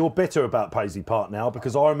that. You're bitter about Paisley Park now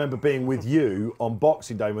because I remember being with you on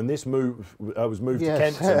Boxing Day when this move was moved to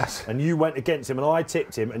Kenton, and you went against him and I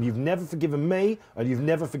tipped him, and you've never forgiven me and you've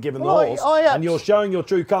never forgiven the horse, and you're showing your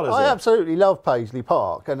true colours. I absolutely love Paisley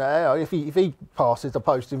Park, and if he passes the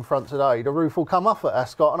post in front today, the roof will come off at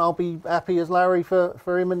Ascot, and I'll be happy as Larry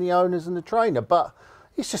for him and the owners and the trainer. But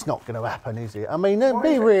it's just not going to happen, is it? I mean,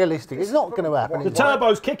 be realistic. It's not going to happen. The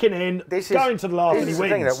turbo's kicking in, going to the last, and he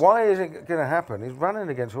wins. Why isn't it going to happen? He's running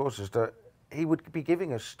against horses that he would be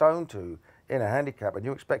giving a stone to in a handicap, and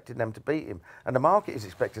you're expecting them to beat him, and the market is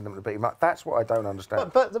expecting them to beat him. That's what I don't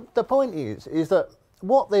understand. But the point is that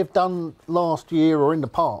what they've done last year or in the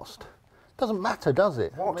past doesn't matter, does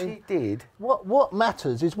it? He did. What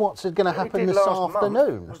matters is what's going to happen this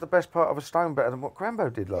afternoon. Was the best part of a stone better than what Cranbow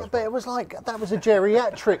did last month? But it was like that was a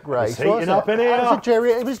geriatric race. Heating up in here.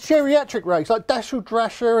 It was a geriatric race, like Dazzle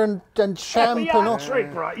Drasher and Champ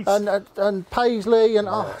and Paisley and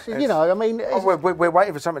you know. I mean, we're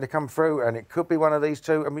waiting for something to come through, and it could be one of these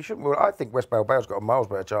two. And we shouldn't. Well, I think West Balboa's got a miles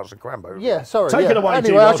better chance than Cranbow. Yeah, sorry. Take it away,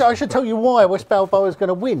 anyway, I should tell you why West Balboa is going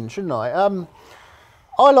to win, shouldn't I?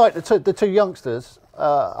 I like the two youngsters.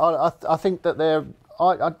 I think that they're.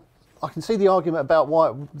 I can see the argument about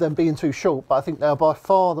them being too short, but I think they're by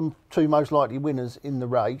far the two most likely winners in the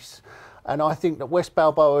race. And I think that West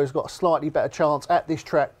Balboa has got a slightly better chance at this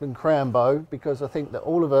track than Crambo, because I think that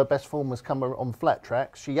all of her best form has come on flat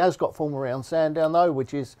tracks. She has got form around Sandown though,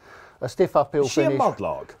 which is a stiff uphill Is she finish. a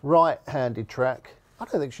mudlark? Right-handed track. I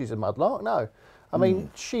don't think she's a mudlark, no. I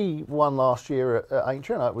mean, she won last year at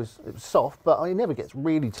Aintree. I know it was soft, but he never gets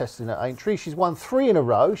really tested at Aintree. She's won 3 in a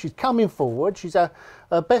row. She's coming forward.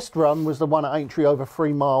 Her best run was the one at Aintree over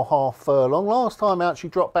 3 mile half furlong. Last time out, she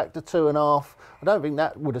dropped back to 2.5. I don't think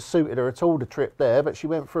that would have suited her at all, the trip there, but she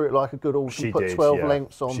went through it like a good horse and put 12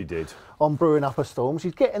 lengths on. She did. On Brewing Up a Storm.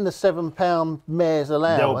 She's getting the £7 mare's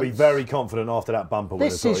allowance. They'll be very confident after that bumper win.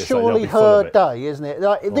 This is surely her day, isn't it?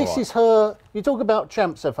 Like, this is her. You talk about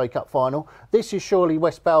Champs FA Cup final. This is surely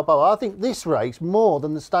West Balboa. I think this race, more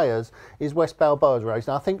than the Stayers, is West Balboa's race.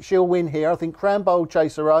 And I think she'll win here. I think Crambo will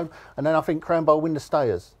chase her home, and then I think Crambo will win the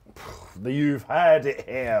Stayers. You've had it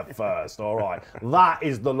here first. All right. That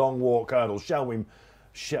is the Long Walk Hurdle. Shall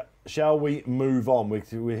we move on?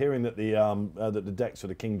 We're hearing that the decks for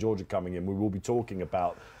the King George are coming in. We will be talking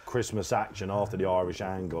about Christmas action after the Irish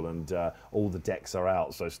Angle, and all the decks are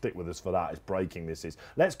out. So stick with us for that. It's breaking. This is.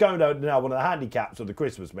 Let's go now. One of the handicaps of the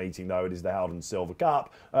Christmas meeting, though, it is the Howden Silver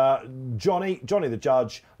Cup. Johnny the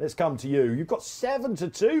judge. Let's come to you. You've got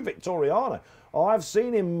 7-2 Victoriano. I've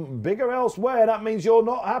seen him bigger elsewhere. That means you're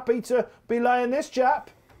not happy to be laying this chap.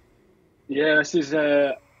 Yeah, this is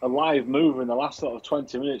a live move in the last sort of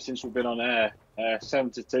 20 minutes since we've been on air.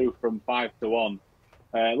 7-2 from 5-1.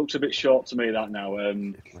 Looks a bit short to me, that now.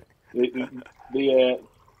 The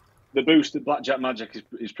boost at Blackjack Magic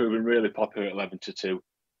is proving really popular at 11-2.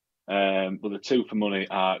 But the 2 for money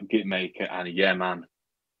are Gitmaker and Yeah Man.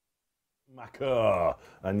 Macker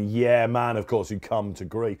and Yeah Man, of course, who come to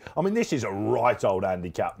grief. I mean, this is a right old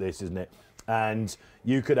handicap, this, isn't it? And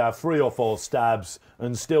you could have 3 or 4 stabs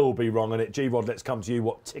and still be wrong on it. G-Rod, let's come to you.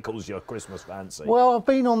 What tickles your Christmas fancy? Well, I've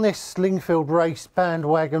been on this Lingfield race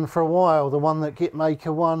bandwagon for a while. The one that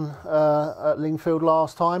Gitmaker won at Lingfield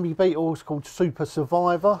last time. He beat a horse called Super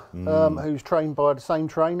Survivor, who's trained by the same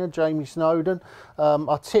trainer, Jamie Snowden.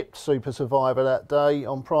 I tipped Super Survivor that day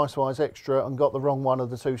on Pricewise Extra and got the wrong one of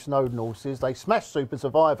the 2 Snowden horses. They smashed Super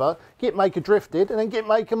Survivor. Gitmaker drifted, and then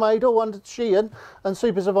Gitmaker made all under Sheehan, and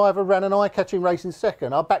Super Survivor ran an eye-catching race in second.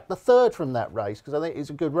 I backed the 3rd from that race because I think it's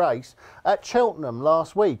a good race at Cheltenham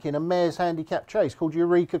last week in a mare's handicap chase called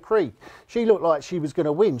Eureka Creek. She looked like she was going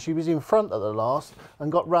to win. She was in front at the last and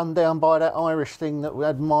got run down by that Irish thing that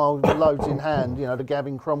had miles loads in hand, you know, the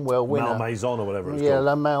Gavin Cromwell winner. Malmaison or whatever it's called. Yeah,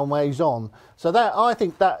 La Malmaison. So that, I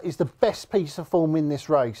think that is the best piece of form in this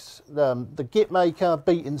race. The Gitmaker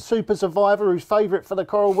beating Super Survivor, who's favourite for the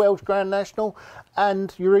Coral Welsh Grand National,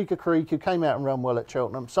 and Eureka Creek, who came out and ran well at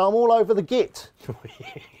Cheltenham. So I'm all over the Git.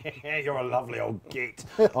 You're a lovely old Git.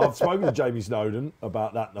 I've spoken to Jamie Snowden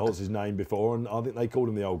about that horse's name before, and I think they called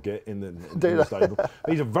him the old Git in the stable.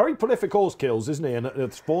 He's a very prolific horse, Kills, isn't he? And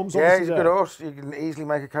it's forms. Yeah, he's a good horse. You can easily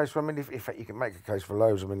make a case for him. I mean, in fact, you can make a case for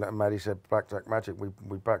loads. I mean, Maddy said Blackjack Magic.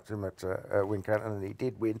 We backed him at Wincanton, and he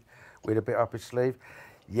did win with a bit up his sleeve.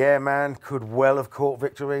 Yeah, Man could well have caught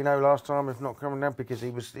Victorino last time, if not coming down, because he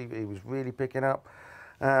was really picking up.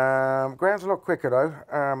 Graham's a lot quicker though.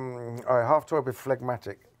 I half toyed with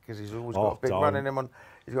Phlegmatic because he's always got a big run in him on.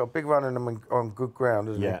 He's got a big run in him on good ground,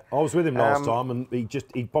 hasn't he? Yeah, I was with him last time, and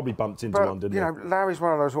he probably bumped into one, didn't he? You know, Larry's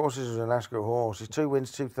one of those horses who's an Ascot horse. He's 2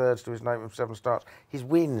 wins, 2/3 to his name from 7 starts. His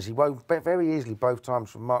wins, he won very easily both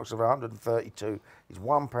times from marks of 132. He's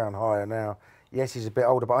 £1 higher now. Yes, he's a bit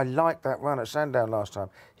older, but I liked that run at Sandown last time.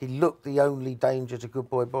 He looked the only danger to good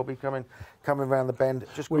boy Bobby coming round the bend.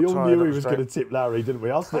 We all knew he was going to tip Larry, didn't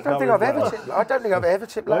we? I don't think I've ever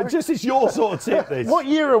tipped Larry. Just it's your sort of tip, this. What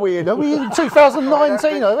year are we in? Are we in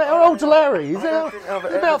 2019? How old's Larry? He's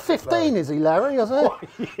about 15, is he, Larry?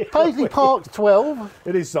 Paisley Park's 12.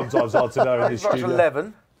 It is sometimes hard to know in this studio.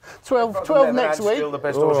 11. 12 next week. Still the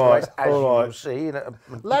best horse race, as you will see.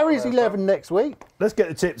 Larry's 11 next week. Let's get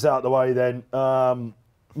the tips out of the way then. No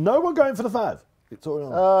one going for the Fav?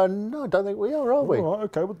 No, I don't think we are we? All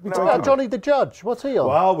right, okay. Johnny the Judge, what's he on?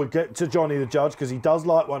 Well, we'll get to Johnny the Judge because he does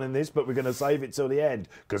like one in this, but we're going to save it till the end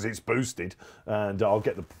because it's boosted. And I'll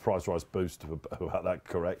get the price rise boost about that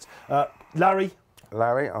correct. Larry,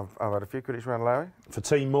 I've had a few critics around Larry. For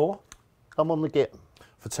Team Moore? I'm on the Git.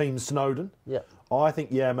 For Team Snowden? Yeah. I think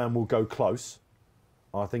Yeah Man will go close.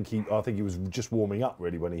 I think he was just warming up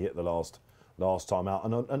really when he hit the last time out.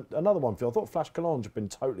 And another one, Phil. I thought Flash Calange had been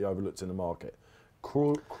totally overlooked in the market.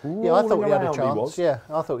 Yeah, I thought he had a chance. Yeah,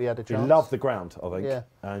 I thought he had a chance. He loved the ground, I think. Yeah.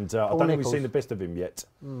 And I don't think we've seen the best of him yet,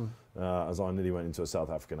 as I nearly went into a South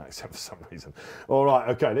African accent for some reason. All right,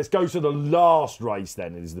 OK, let's go to the last race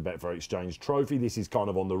then. It is the Betfair Exchange Trophy. This is kind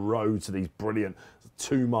of on the road to these brilliant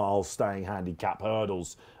 2-mile staying handicap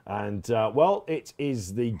hurdles. And, well, it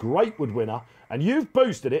is the Greatwood winner. And you've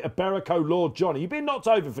boosted it, Iberico Lord Johnny. You've been knocked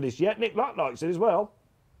over for this yet. Nick Luck likes it as well.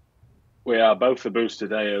 We are. Both the boosts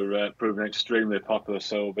today are proving extremely popular,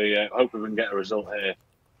 so we'll be hoping we can get a result here.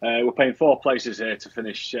 We're paying 4 places here to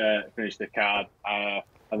finish the card, and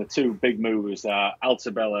the 2 big movers are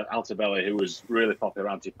Altabelli, who was really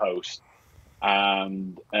popular anti-post,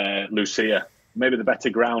 and Lucia. Maybe the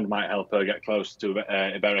better ground might help her get close to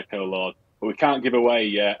Iberico Lord, but we can't give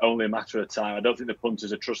away only a matter of time. I don't think the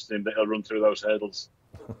punters are trusting him that he'll run through those hurdles.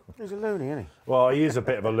 He's a loony, isn't he? Well, he is a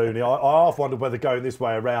bit of a loony. I half wondered whether going this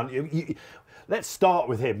way around. Let's start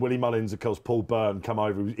with him. Willie Mullins, of course, Paul Byrne come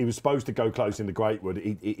over. He was supposed to go close in the Greatwood.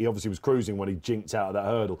 He obviously was cruising when he jinked out of that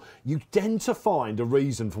hurdle. You tend to find a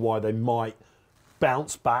reason for why they might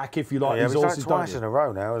bounce back, if you like. Yeah, These he's done horses, it twice in a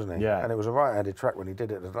row now, hasn't he? Yeah. And it was a right-handed track when he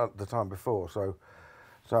did it the time before. So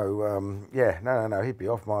yeah, no, he'd be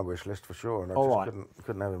off my wish list for sure. And I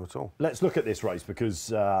couldn't have him at all. Let's look at this race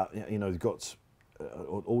because you've got.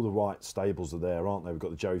 All the right stables are there, aren't they? We've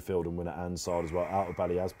got the Jerry Fielden winner Ansard as well. Out of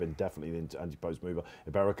Bally has been definitely the anti-post mover.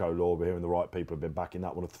 Iberico Law, we're hearing the right people have been backing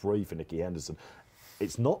that one of 3 for Nicky Henderson.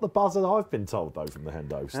 It's not the buzz that I've been told, though, from the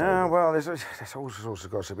Hendo stable. Yeah, well, there's all sorts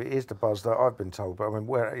of gossip. It is the buzz that I've been told. But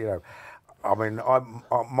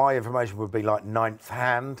my information would be like 9th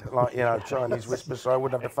hand, like, Chinese whispers, so I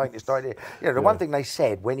wouldn't have the faintest idea. One thing they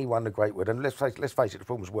said when he won the Greatwood, and let's face it, the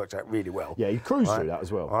performance worked out really well. Yeah, he cruised through that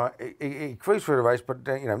as well. Right, he cruised through the race, but,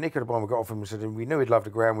 Nick at the bottom got off him and said, we knew he'd love the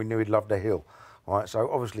ground, we knew he'd love the hill. Right, so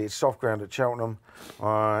obviously it's soft ground at Cheltenham,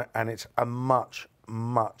 and it's a much,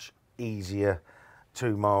 much easier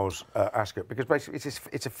 2 miles Ascot, because basically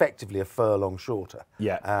it's effectively a furlong shorter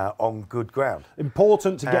on good ground.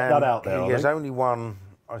 Important to get that out there. He has only won.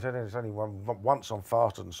 I said he's only won once on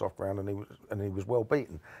faster than soft ground, and he was well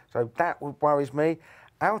beaten. So that worries me.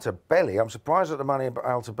 Altabelli, I'm surprised at the money about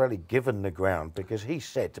Altabelli given the ground, because he's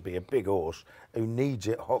said to be a big horse who needs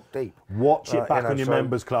it hock deep. Watch it back on your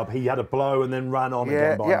members club. He had a blow and then ran on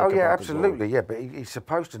again. Absolutely. Yeah, but he's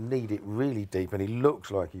supposed to need it really deep, and he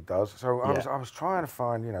looks like he does. So I was trying to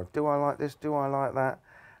find, do I like this? Do I like that?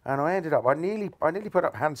 And I ended up, I nearly put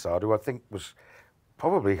up Hansard, who I think was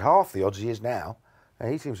probably half the odds he is now.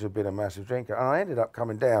 And he seems to have been a massive drinker. And I ended up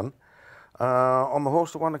coming down on the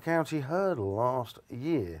horse that won the county hurdle last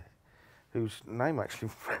year, whose name actually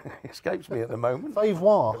escapes me at the moment.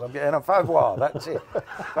 Favois. I'm getting a Favois, that's it.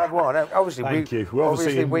 Favois. Now, obviously, Thank you. We're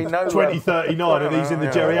obviously we know 2039 and he's in the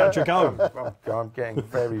geriatric home. I'm getting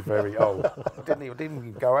very, very old. Didn't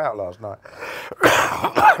even go out last night.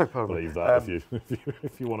 Believe that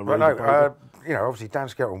if you want to read obviously Dan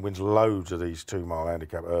Skelton wins loads of these 2-mile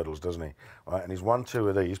handicap hurdles, doesn't he? Right, and he's won 2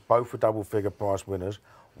 of these, both were double-figure price winners.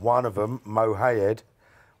 One of them, Mo Hayed,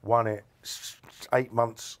 won it 8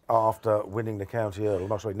 months after winning the county hurdle.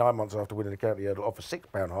 9 months after winning the county hurdle, off a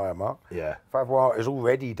 £6 higher mark. Yeah. Favois is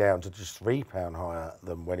already down to just £3 higher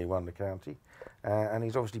than when he won the county. And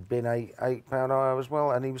he's obviously been £8 higher as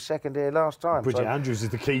well, and he was second here last time. Bridget Andrews is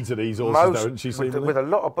the key to these horses, don't she? With a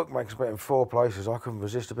lot of bookmakers betting 4 places, I couldn't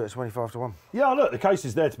resist a bit of 25 to 1. Yeah, look, the case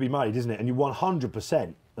is there to be made, isn't it? And you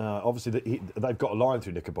 100%. Obviously, they've got a line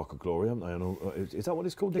through Knickerbocker Glory, haven't they? Is that what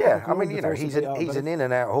it's called? Yeah, I mean, he's an in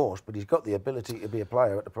and out horse, but he's got the ability to be a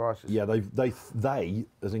player at the prices. Yeah, they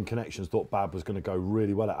as in connections, thought Bab was going to go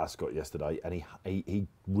really well at Ascot yesterday, and he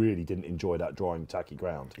really didn't enjoy that dry and tacky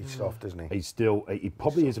ground. He's soft, isn't he? He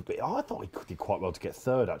probably is a bit. I thought he did quite well to get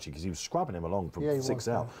 3rd actually, because he was scrubbing him along from 6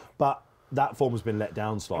 out, but. That form has been let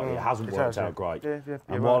down slightly. It hasn't worked out great.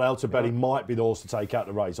 And while Altabelli might be the horse to take out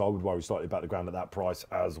the race, I would worry slightly about the ground at that price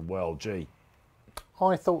as well. Gee.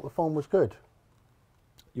 I thought the form was good.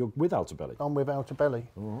 You're with Altabelli? I'm with Altabelli.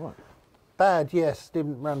 All right. Bad, yes.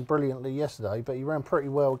 Didn't run brilliantly yesterday, but he ran pretty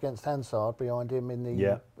well against Hansard behind him in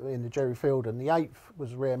the Jerry Fielden. The 8th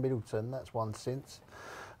was Rare Middleton. That's one since.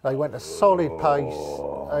 They went a solid pace.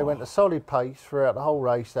 They went a solid pace throughout the whole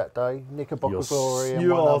race that day. Knickerbocker Glory and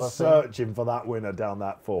one other thing. You're searching for that winner down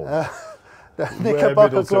that form.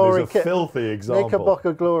 Knickerbocker Glory is a filthy example.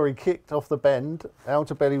 Knickerbocker Glory kicked off the bend.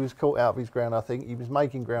 Altabelli was caught out of his ground, I think. He was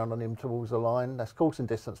making ground on him towards the line. That's coursing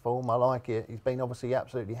distance for him. I like it. He's been obviously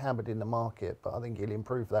absolutely hammered in the market, but I think he'll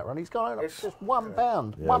improve that run. He's gone up just £1.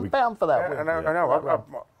 £1 for that win. I know.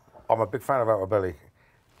 I'm a big fan of Altabelli.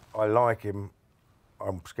 I like him.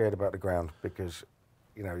 I'm scared about the ground because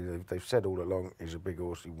you know, they've said all along he's a big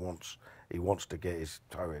horse. He wants to get his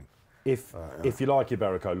toe in. If you like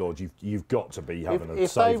Iberico, Lord, you've got to be having a If they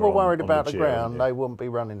savour were worried on about the Lucia, haven't ground, you? they wouldn't be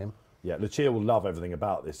running him. Yeah, Lucia will love everything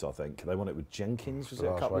about this, I think. They won it with Jenkins, was it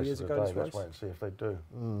a couple of years ago? Let's wait and see if they do.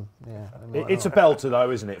 It's a belter, though,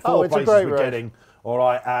 isn't it? 4 it's a places great we're race. getting. All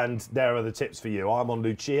right, and there are the tips for you. I'm on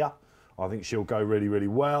Lucia. I think she'll go really, really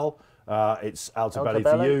well. It's Altabelli for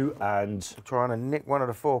Altabelli. you, and Trying to nick one of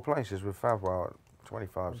the 4 places with Favreau at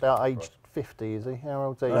 25. About age 50, is he? How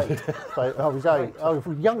old is he? Oh, he's 8. Oh,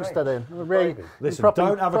 youngster then. Really, listen, proper-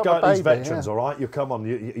 don't have a go proper at these baby, veterans, yeah. all right? You come on,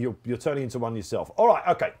 you're turning into one yourself. All right,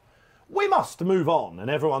 okay. We must move on, and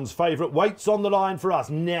everyone's favourite waits on the line for us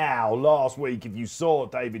now. Last week, if you saw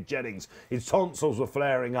David Jennings, his tonsils were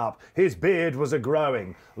flaring up, his beard was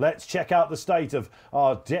a-growing. Let's check out the state of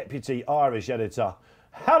our deputy Irish editor.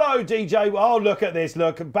 Hello, DJ. Oh, look at this.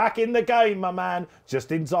 Look, back in the game, my man.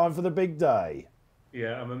 Just in time for the big day.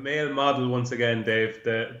 Yeah, I'm a male model once again, Dave.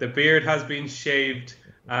 The beard has been shaved,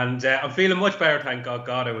 and I'm feeling much better, thank God.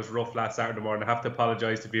 God, I was rough last Saturday morning. I have to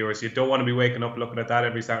apologise to viewers. You don't want to be waking up looking at that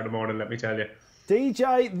every Saturday morning, let me tell you.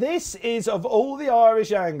 DJ, this is, of all the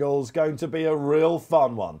Irish angles, going to be a real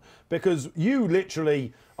fun one, because you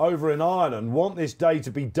literally, over in Ireland, want this day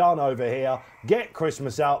to be done over here, get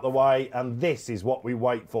Christmas out the way, and this is what we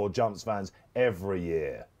wait for, Jumps fans, every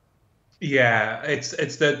year. Yeah, it's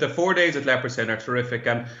the 4 days at Leopardstown are terrific,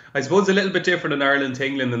 and I suppose a little bit different in Ireland to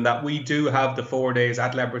England in that we do have the 4 days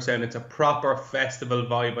at Leopardstown. It's a proper festival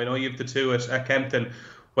vibe. I know you have the 2 at Kempton,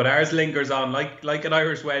 but ours lingers on like an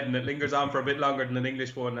Irish wedding. It lingers on for a bit longer than an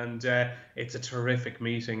English one, and it's a terrific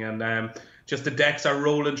meeting. And just the decks are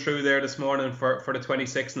rolling through there this morning for the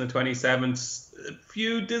 26th and the 27th. A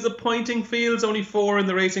few disappointing fields, only 4 in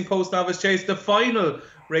the Racing Post Novice Chase. The final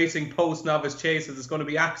Racing Post Novice Chases is going to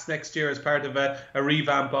be axed next year as part of a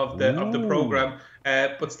revamp of the programme.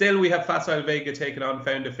 But still, we have Facile Vega taking on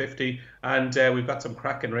Founder 50, and we've got some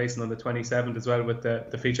cracking racing on the 27th as well with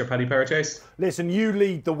the feature Paddy Power Chase. Listen, you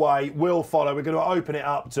lead the way, we'll follow. We're going to open it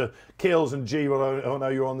up to Keels and G, who I know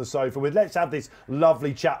you're on the sofa with. Let's have this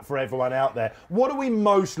lovely chat for everyone out there. What are we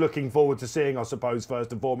most looking forward to seeing, I suppose,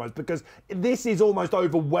 first and foremost? Because this is almost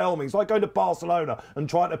overwhelming. It's like going to Barcelona and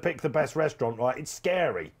trying to pick the best restaurant, right? It's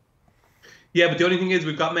scary. Yeah, but the only thing is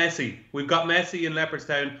we've got Messi. We've got Messi in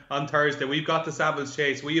Leopardstown on Thursday. We've got the Savage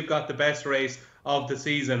Chase. We've got the best race of the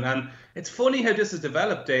season. And it's funny how this has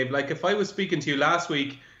developed, Dave. Like, if I was speaking to you last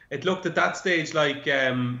week, it looked at that stage like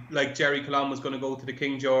Jerry Colomb was going to go to the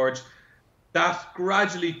King George. That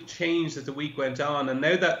gradually changed as the week went on. And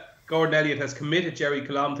now that Gordon Elliott has committed Jerry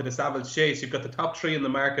Colomb to the Savage Chase, you've got the top 3 in the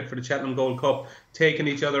market for the Cheltenham Gold Cup taking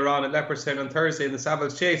each other on at Leopardstown on Thursday in the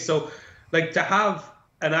Savage Chase. So, like, to have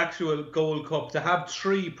an actual Gold Cup, to have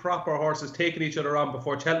 3 proper horses taking each other on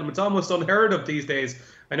before Cheltenham, it's almost unheard of these days.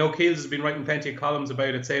 I know Keels has been writing plenty of columns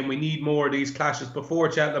about it, saying we need more of these clashes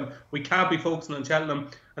before Cheltenham. We can't be focusing on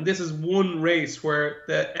Cheltenham. And this is one race where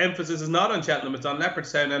the emphasis is not on Cheltenham, it's on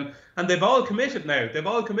Leopardstown. And they've all committed now. They've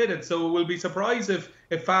all committed. So we'll be surprised if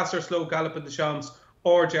Fast or Slow Gallop at the Champs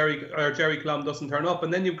or Jerry Colomb doesn't turn up.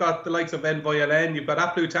 And then you've got the likes of Envoyalén, you've got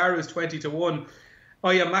Aplutaro who's 20-1. Oh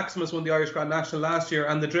yeah, Maximus won the Irish Grand National last year,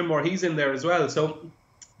 and the Drimmore, he's in there as well. So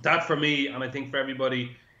that for me, and I think for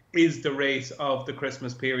everybody, is the race of the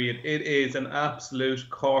Christmas period. It is an absolute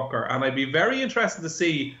corker, and I'd be very interested to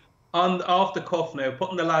see off the cuff now,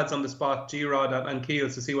 putting the lads on the spot, G-Rod and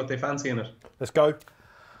Keels, to see what they fancy in it. Let's go.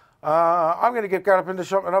 I'm going to give Gallop in the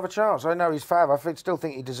Shop another chance. I know he's fab. Still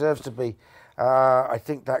think he deserves to be. I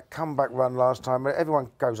think that comeback run last time, everyone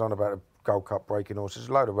goes on about a Gold Cup breaking horses,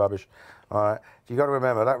 a load of rubbish. All right, you've got to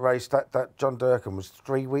remember that race, that John Durkan was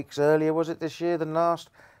 3 weeks earlier, was it, this year than last?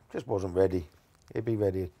 Just wasn't ready. He'd be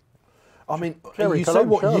ready. I mean, Jerry you say Colomb,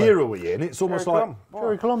 what surely. year are we in? It's almost like...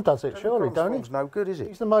 Jerry Colomb does it, surely, don't he? He's no good, is he?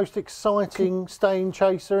 He's the most exciting staying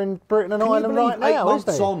chaser in Britain and Can you Ireland believe right now, 8 months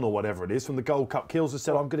isn't he? on or whatever it is from the Gold Cup, Keels has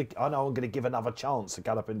said, I know I'm going to give another chance to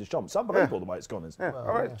Gallop in the Shop. It's unbelievable the way it's gone, isn't it? Yeah.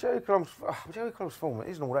 All right, Jerry Colomb's form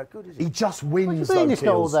isn't all that good, is he? He just wins, What do you mean though, it's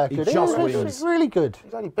not all Keels. that He good? just It's wins. really good.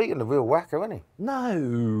 He's only beaten the real whacker, hasn't he?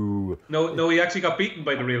 No. No, he actually got beaten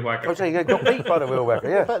by the Real Whacker. I say he got beat by the real whacker,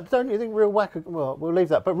 yeah. But don't you think Real Whacker... Well, we'll leave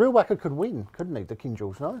that. But Real Whacker could win, couldn't he, the King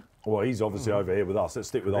George, no? Well, he's obviously over here with us. Let's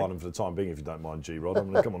stick with Ireland for the time being, if you don't mind, G-Rod.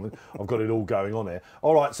 Come on, I've got it all going on here.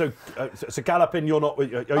 All right, so Galloping, you're not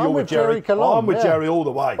with... You're I'm with Jerry Colomb, I'm with yeah. Jerry all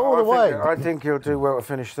the way. All the way. I think he'll do well to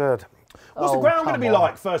finish third. What's the Oh, ground going to come be on.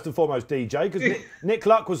 like, first and foremost, DJ? Because Nick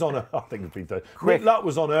Luck was on... I think it'd be third. Nick Luck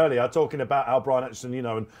was on earlier talking about how Brian Atchison,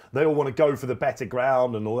 and they all want to go for the better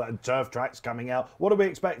ground and all that, and turf tracks coming out. What are we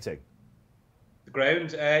expecting? the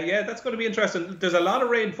ground. Yeah, that's going to be interesting. There's a lot of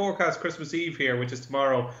rain forecast Christmas Eve here, which is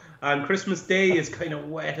tomorrow, and Christmas Day is kind of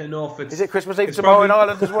wet enough. Is it Christmas Eve tomorrow in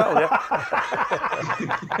Ireland as well? Yeah.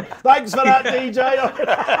 Thanks for that, DJ.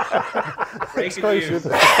 Breaking news.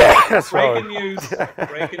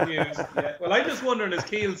 Breaking news. Yeah. Well, I'm just wondering, as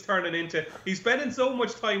Keel's turning into, he's spending so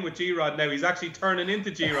much time with G-Rod now, he's actually turning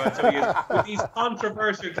into G-Rod. So he is, with these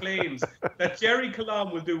controversial claims that Jerry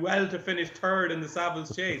Colomb will do well to finish third in the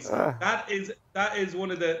Savills Chase. That is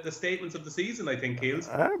one of the statements of the season, I think, Keels.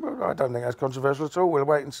 I don't think that's controversial at all. We'll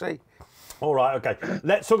wait and see. All right, okay.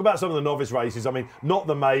 Let's talk about some of the novice races. I mean, not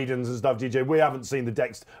the maidens and stuff, DJ. We haven't seen the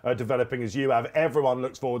decks developing as you have. Everyone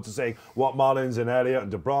looks forward to seeing what Mullins and Elliott and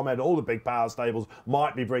de Bromhead and all the big power stables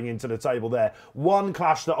might be bringing to the table there. One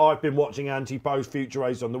clash that I've been watching anti-post future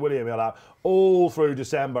race on the William Hill app all through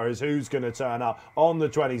December is who's going to turn up on the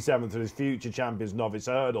 27th for this future champions novice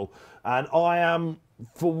hurdle. And I am,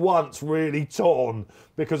 for once, really torn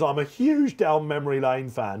because I'm a huge Down Memory Lane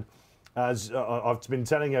fan. As I've been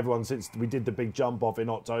telling everyone since we did the big jump off in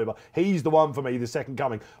October, he's the one for me, the second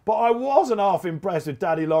coming. But I wasn't half impressed with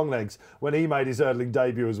Daddy Longlegs when he made his hurdling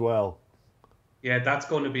debut as well. Yeah, that's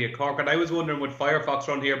going to be a corker. I was wondering would Firefox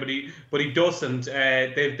run here, but he doesn't.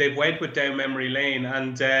 They've went with Down Memory Lane,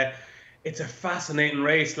 and it's a fascinating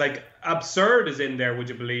race. Like, Absurd is in there, would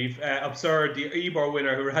you believe? Absurd, the Ebor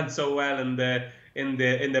winner who ran so well in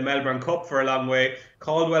the Melbourne Cup for a long way.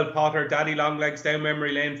 Caldwell Potter, Daddy Longlegs, Down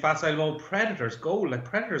Memory Lane, Facile Mo, Predator's Goal. Like,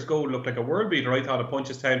 Predator's Goal looked like a world beater, I thought, at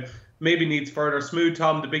Punchestown. Maybe needs further. Smooth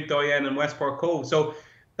Tom, the Big Diane, and Westport Cove. So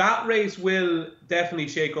that race will definitely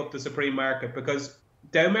shake up the Supreme market, because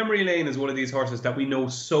Down Memory Lane is one of these horses that we know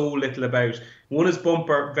so little about. Won his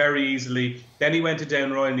bumper very easily. Then he went to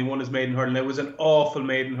Down Royal and he won his maiden hurdle. And it was an awful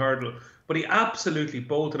maiden hurdle. But he absolutely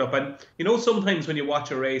bolted up. And you know, sometimes when you watch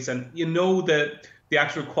a race and you know the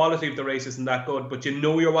actual quality of the race isn't that good, but you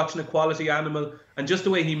know you're watching a quality animal, and just the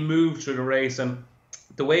way he moved through the race and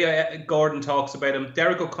the way Gordon talks about him.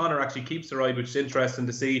 Derek O'Connor actually keeps the ride, which is interesting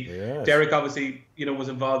to see. Yes. Derek obviously, was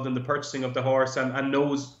involved in the purchasing of the horse and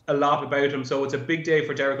knows a lot about him. So it's a big day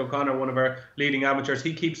for Derek O'Connor, one of our leading amateurs.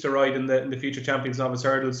 He keeps the ride in the future champions novice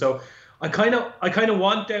hurdle. So I kind of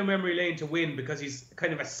want Down Memory Lane to win, because he's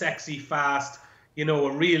kind of a sexy, fast,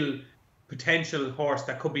 a real potential horse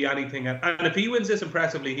that could be anything. And if he wins this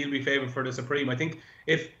impressively, he'll be favoured for the Supreme. I think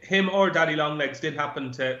if him or Daddy Longlegs did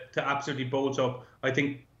happen to absolutely bolt up, I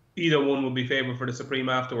think either one will be favoured for the Supreme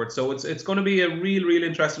afterwards. So it's going to be a real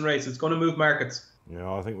interesting race. It's going to move markets.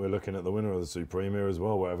 Yeah, I think we're looking at the winner of the Supreme here as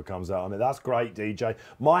well, whatever comes out on it. That's great, DJ.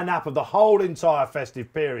 My nap of the whole entire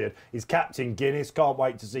festive period is Captain Guinness. Can't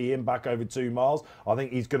wait to see him back over 2 miles. I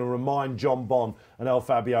think he's going to remind John Bon and El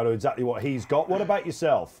Fabiolo exactly what he's got. What about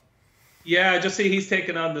yourself? Yeah, I just see he's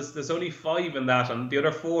taken on this. There's only 5 in that, and the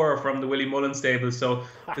other 4 are from the Willie Mullen stables. So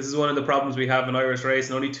this is one of the problems we have in Irish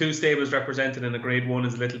racing. Only 2 stables represented in a Grade 1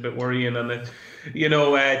 is a little bit worrying. And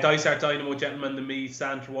Dysart Dynamo, Gentleman de Me,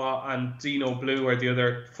 Saint-Trois, and Zeno Blue are the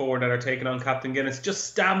other 4 that are taking on Captain Guinness. Just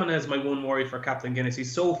stamina is my one worry for Captain Guinness.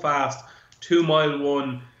 He's so fast. 2 mile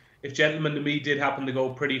 1. If Gentleman to Me did happen to go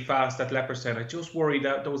pretty fast at Leopardstown, I just worry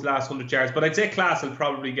that those last 100 yards. But I'd say Class will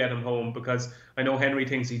probably get him home, because I know Henry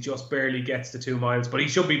thinks he just barely gets to 2 miles, but he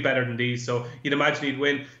should be better than these. So you'd imagine he'd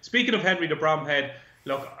win. Speaking of Henry de Bromhead,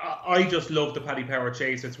 look, I just love the Paddy Power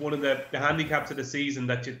Chase. It's one of the handicaps of the season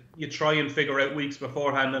that you try and figure out weeks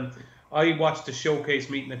beforehand. And I watched the showcase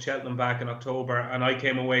meeting at Cheltenham back in October, and I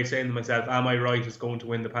came away saying to myself, am I right, is going to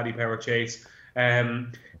win the Paddy Power Chase?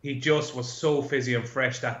 He just was so fizzy and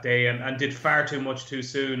fresh that day and did far too much too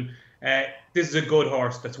soon. This is a good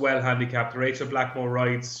horse that's well handicapped. Rachel Blackmore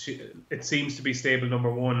rides. It seems to be stable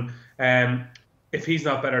number 1. If he's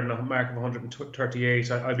not better than a mark of 138,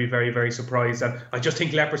 I'd be very, very surprised. And I just think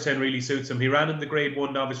Leopardstown really suits him. He ran in the Grade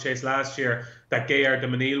 1 novice chase last year, that Gaillard de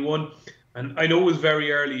Menil one. And I know it was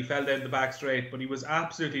very early. He fell down the back straight, but he was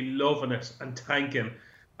absolutely loving it and tanking.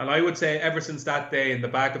 And I would say ever since that day, in the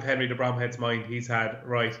back of Henry de Bromhead's mind, he's had,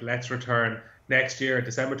 right, let's return next year,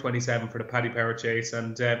 December 27, for the Paddy Power Chase.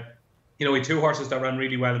 And, he had 2 horses that ran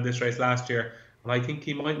really well in this race last year. And I think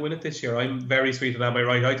he might win it this year. I'm very sweet and am I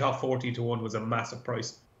right? I thought 40-1 was a massive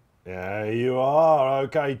price. Yeah, you are.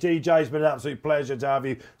 Okay, DJ, it's been an absolute pleasure to have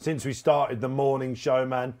you since we started the morning show,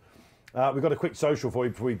 man. We've got a quick social for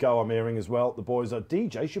you before we go, I'm hearing as well. The boys are,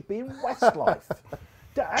 DJ should be in Westlife.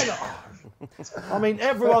 I mean,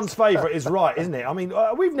 everyone's favourite is right, isn't it? I mean,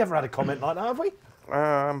 we've never had a comment like that, have we?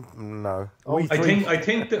 No. I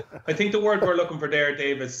think the word we're looking for there,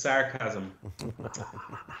 Dave, is sarcasm.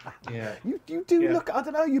 Yeah. You do look. I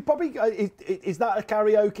don't know. You probably is that a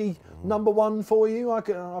karaoke #1 for you? I've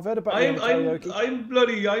heard about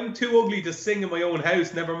karaoke. I'm too ugly to sing in my own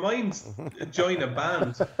house. Never mind join a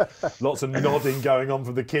band. Lots of nodding going on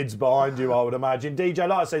from the kids behind you, I would imagine. DJ,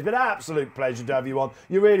 like I said, it's been an absolute pleasure to have you on.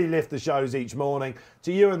 You really lift the shows each morning.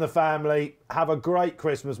 To you and the family, have a great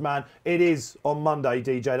Christmas, man. It is on Monday,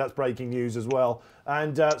 DJ. That's breaking news as well.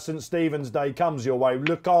 And St Stephen's Day comes your way.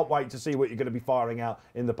 Can't wait to see what you're going to be firing out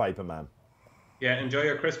in the paper, man. Yeah, enjoy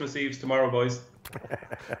your Christmas Eves tomorrow, boys.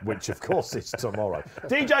 Which, of course, is tomorrow.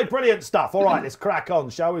 DJ, brilliant stuff. All right, let's crack on,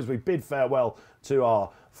 shall we, as we bid farewell to our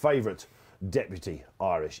favourite deputy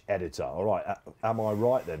Irish editor. All right, am I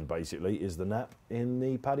right then, basically, is the nap in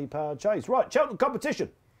the Paddy Power Chase. Right, Cheltenham competition.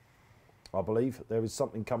 I believe there is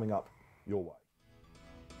something coming up your way.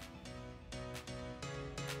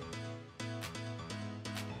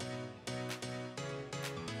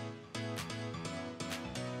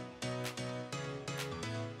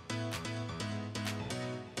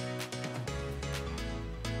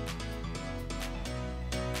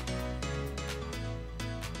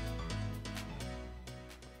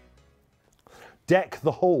 Deck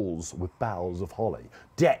the halls with boughs of holly.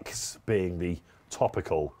 Decks being the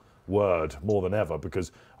topical word more than ever,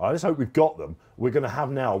 because I just hope we've got them. We're going to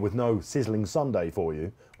have now with no sizzling Sunday for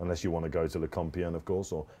you, unless you want to go to Le Compiègne, of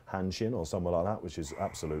course, or Hanshin or somewhere like that, which is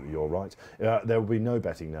absolutely your right. There will be no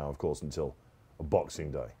betting now, of course, until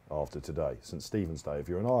Boxing Day after today, St Stephen's Day if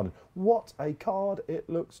you're in Ireland. What a card it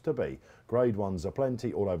looks to be. Grade 1s are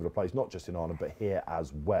plenty all over the place, not just in Ireland but here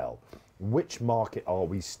as well. Which market are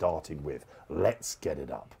we starting with? Let's get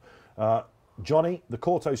it up. Johnny, the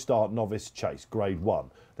Kauto Start Novice Chase, Grade 1.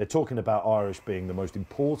 They're talking about Irish being the most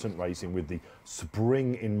important racing with the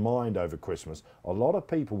spring in mind over Christmas. A lot of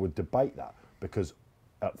people would debate that because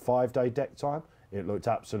at 5-day deck time, it looked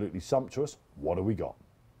absolutely sumptuous. What have we got?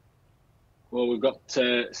 Well, we've got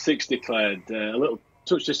 6 declared. A little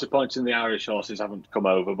touch disappointing the Irish horses haven't come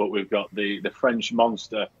over, but we've got the French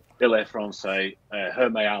monster, Ile Francais,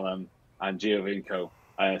 Hermé Allen and Giovinco,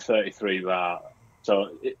 33 bar. So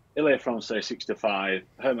Ile Francais 6-5,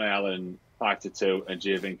 Hermé Allen 5-2 and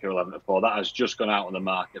Giovinco 11-4. That has just gone out on the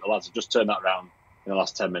market. The lads have just turned that round in the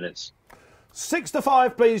last 10 minutes.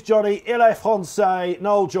 6-5, please, Johnny. Ile Francais,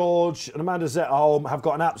 Noel George and Amanda Zetholm have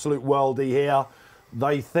got an absolute worldie here.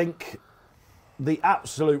 They think the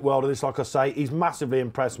absolute world of this, like I say, he's massively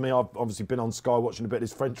impressed me. I've obviously been on Sky watching a bit of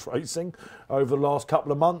his French racing over the last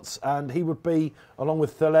couple of months, and he would be, along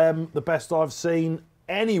with Thelem, the best I've seen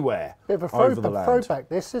anywhere bit of over the land. Throwback,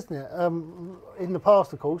 this, isn't it? In the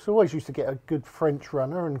past, of course, we always used to get a good French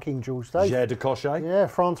runner in King George Day. Gère de Cochet. Yeah,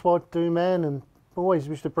 Francois Dumaine, and always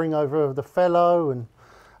used to bring over the fellow,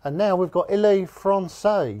 and now we've got Ile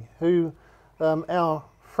Francais, who our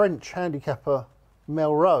French handicapper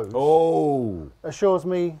Melrose assures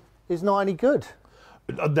me is not any good.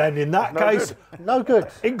 Then in that case, no good.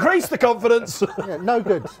 Increase the confidence. Yeah, no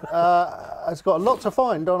good. Has got a lot to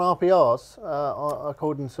find on RPRs,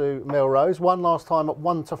 according to Melrose. Won last time at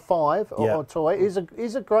 1-5 on toy.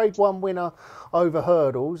 Is a Grade 1 winner over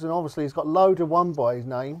hurdles, and obviously he's got loaded one by his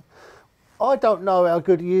name. I don't know how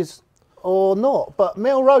good he is or not, but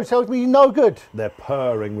Melrose tells me he's no good. They're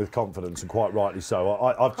purring with confidence, and quite rightly so.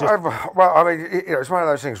 Well, I mean, it's one of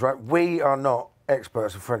those things, right? We are not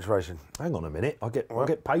experts in French racing. Hang on a minute, I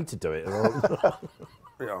get paid to do it.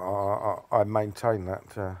 I maintain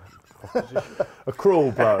that. A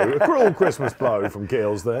cruel blow, a cruel Christmas blow from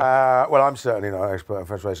Gills there. Well, I'm certainly not an expert in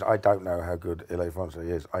French racing. I don't know how good Ile Francais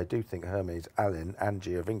is. I do think Hermes Allen and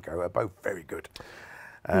Giovinco are both very good,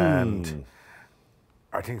 and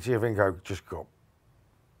I think Giovinco just got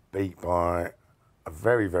beat by a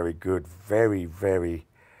very, very good, very, very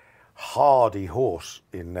hardy horse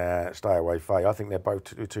in Stay Away Faye. I think they're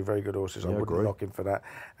both two very good horses. I wouldn't knock him for that.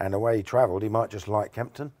 And the way he travelled, he might just like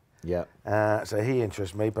Kempton. Yeah. So he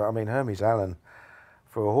interests me. But I mean, Hermes Allen,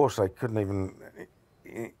 for a horse they couldn't even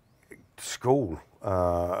school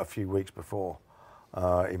a few weeks before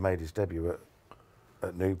he made his debut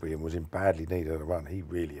at Newbury and was in badly need of a run. He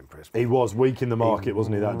really impressed me. He was weak in the market,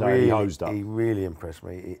 wasn't he, that day? Really, he hosed up. He really impressed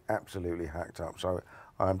me. He absolutely hacked up. So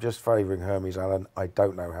I'm just favouring Hermes Allen. I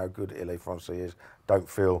don't know how good Ile Francais is. Don't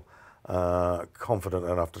feel confident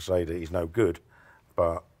enough to say that he's no good.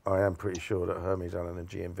 But I am pretty sure that Hermes Allen and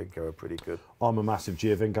Giovinco are pretty good. I'm a massive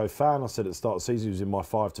Giovinco fan. I said at the start of the season he was in my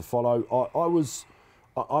 5 to follow. I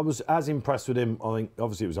was as impressed with him. I think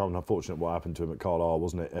obviously it was unfortunate what happened to him at Carlisle,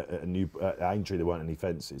 wasn't it? At Aintree there weren't any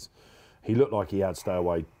fences. He looked like he had Stay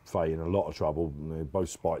Away Faye in a lot of trouble. They both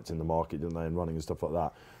spiked in the market, didn't they, and running and stuff like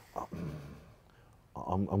that.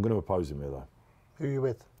 I'm going to oppose him here though. Who are you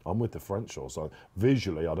with? I'm with the French also.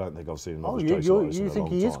 Visually, I don't think I've seen another Oh, Jason you Otis in a think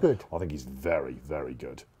long he is time. good? I think he's very, very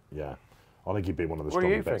good. Yeah. I think he'd be one of the What do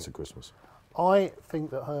you stronger bets think? at Christmas. I think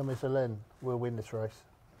that Hermes Allen will win this race.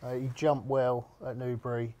 He jumped well at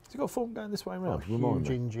Newbury. Has he got a form going this way Got around? a Remind huge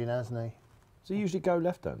me. engine, hasn't he? Does he usually go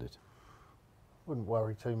left-handed? Wouldn't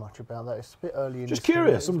worry too much about that. It's a bit early in Just his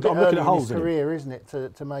curious. career. I'm It's a bit looking early at in holes his in him. career, isn't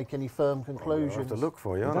it, to make any firm I'll conclusions. have to look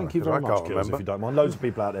for you. Thank you very much, Kills, if you don't mind. Loads of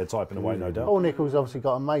people out there typing away, no doubt. Paul Nicholls obviously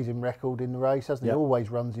got an amazing record in the race, hasn't Yeah. he? Always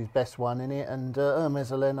runs his best one in it. And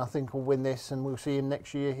Hermes Allen, I think, will win this, and we'll see him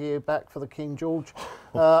next year here back for the King George.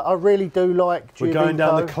 I really do like We're going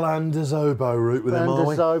down the Giovinco, Clanderzobo route with him, are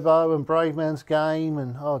we? Zobo and Brave Man's Game,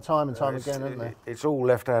 and time and time It's- again, isn't they? It's all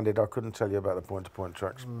left-handed. I couldn't tell you about the point-to-point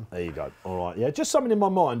tracks. There you go. All right, yeah, just something in my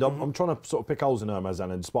mind. I'm trying to sort of pick holes in Hermes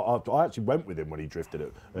Allen. Spot. I actually went with him when he drifted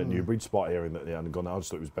at Newbury, despite hearing that he hadn't gone out. I just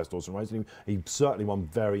thought he was best horse in the race. And he certainly won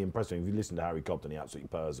very impressive. If you listen to Harry Cobden, he absolutely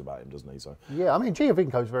purrs about him, doesn't he? So Yeah, I mean,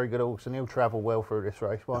 Giovinco's a very good horse, and he'll travel well through this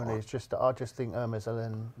race, won't he? It's just, I just think Hermes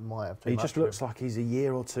Allen might have too he much just of looks him. like he's a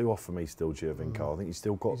year or two off for me still, Giovinco. I think he's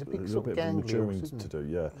still got He's a big little sort of bit of gangly maturing horse, isn't to he? do.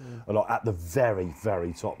 Yeah, a lot at the very,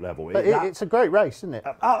 very top level. But it's a great race, isn't it?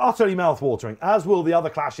 Utterly mouth-watering, as will the other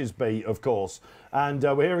clashes be, of course. And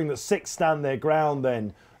we're hearing that 6 stand their ground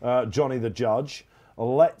then, Johnny the judge.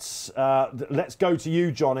 Let's go to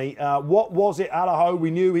you, Johnny. What was it, Allaho?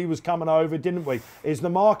 We knew he was coming over, didn't we? Is the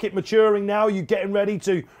market maturing now? Are you getting ready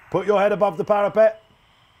to put your head above the parapet?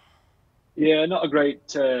 Yeah, not a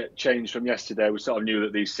great change from yesterday. We sort of knew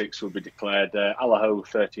that these 6 would be declared. Allaho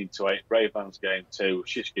 13-8, Brave Man's Game 2,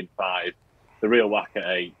 Shishkin 5, The Real Whack at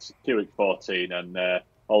 8, Kewick 14, and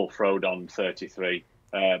Old Frodon 33.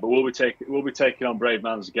 But we'll be taking on Brave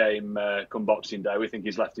Man's Game come Boxing Day. We think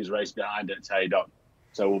he's left his race behind at Haydock,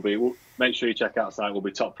 so we'll make sure you check out the site. We'll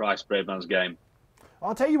be top price Brave Man's Game.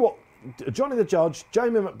 I'll tell you what, Johnny the judge,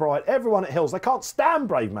 Jamie McBride, everyone at Hills, they can't stand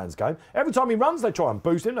Brave Man's Game. Every time he runs, they try and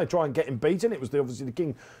boost him. They try and get him beaten. It was obviously the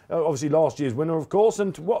king, obviously last year's winner, of course.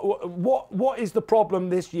 And what is the problem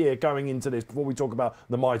this year going into this? Before we talk about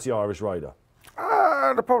the mighty Irish Raider.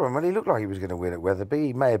 The problem, well, he looked like he was going to win at Wetherby.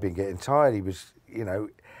 He may have been getting tired. He was,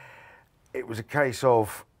 it was a case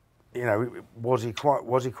of, was he quite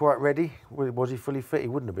ready? Was he fully fit? He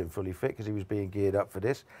wouldn't have been fully fit because he was being geared up for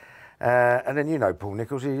this. And then Paul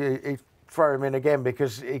Nicholls, he throw him in again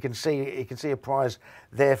because he can see a prize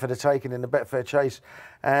there for the taking in the Betfair Chase.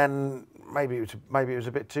 And maybe it was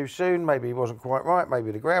a bit too soon. Maybe he wasn't quite right.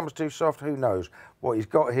 Maybe the ground was too soft. Who knows? What he's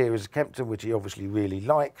got here is Kempton, which he obviously really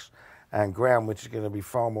likes, and ground, which is going to be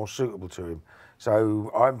far more suitable to him.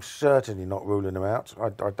 So I'm certainly not ruling him out.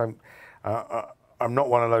 I'm not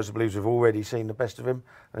one of those believers who've already seen the best of him,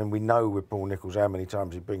 and we know with Paul Nicholls how many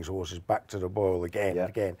times he brings horses back to the boil again and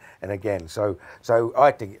again and again. So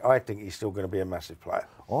I think he's still going to be a massive player.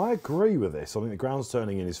 I agree with this. I think the ground's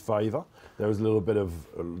turning in his favour. There was a little bit of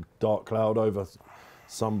dark cloud over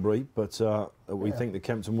Sunbury, but we think that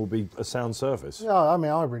Kempton will be a sound surface. Yeah, I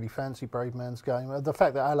mean, I really fancy Brave Man's Game. The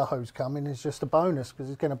fact that Allaho's coming is just a bonus because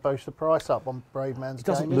he's going to boost the price up on Brave Man's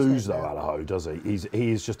Game. He doesn't lose though, Allaho, does he?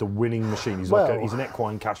 He is just a winning machine. He's he's an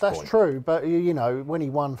equine cash point. That's true, but when he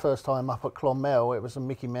won first time up at Clonmel, it was a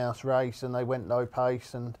Mickey Mouse race and they went no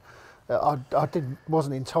pace, and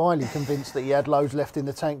wasn't entirely convinced that he had loads left in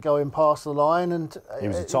the tank going past the line, and he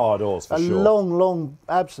was a tired horse for sure. A long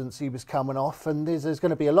absence he was coming off, and there's going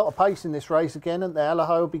to be a lot of pace in this race again, and the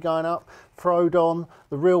Allaho will be going up, Frodon,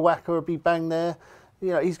 the Real Whacker will be bang there.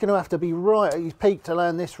 He's going to have to be right at his peak to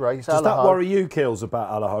land this race. Does that worry you, Kills, about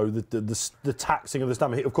Allaho, the taxing of the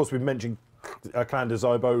stamina? Of course, we've mentioned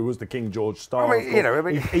Clanderzobo, who was the King George star. He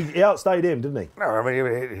outstayed him, didn't he? No, I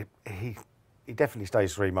mean, he definitely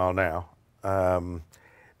stays 3 mile now.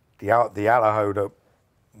 The Allaho that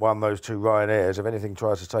won those 2 Ryanairs, if anything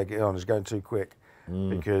tries to take it on, is going too quick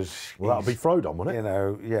because that'll be Frodon, won't it?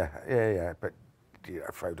 Yeah. But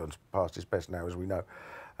Frodon's past his best now, as we know.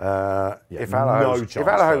 If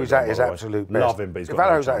Allaho's at his absolute best, love him, but if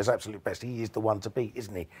Allaho's at his absolute best, he is the one to beat,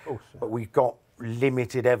 isn't he? But we've got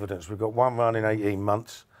limited evidence. We've got 1 run in 18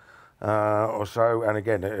 months. Or so, and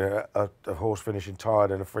again, a horse finishing tired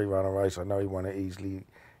in a 3-runner race. I know he won it easily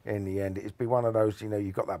in the end. It'd be one of those,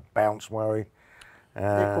 you've got that bounce worry.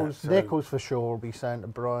 Nicholls for sure will be saying to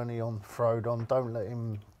Bryony on Frodon, don't let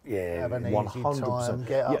him have an easy 100%. time,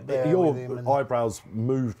 get up there your with him. eyebrows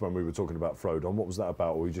moved when we were talking about Frodon. What was that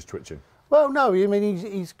about, or were you just twitching? Well, no, I mean,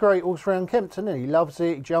 he's great all round Kempton, and he loves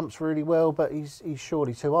it, he jumps really well, but he's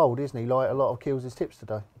surely too old, isn't he? Like a lot of Kills' tips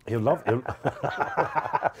today. He'll love it.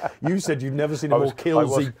 You said you've never seen a more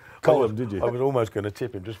Killsy column, did you? I was almost going to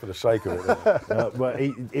tip him just for the sake of it. Well,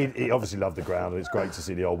 he obviously loved the ground, and it's great to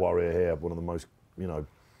see the old warrior here, one of the most,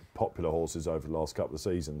 popular horses over the last couple of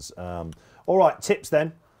seasons. All right, tips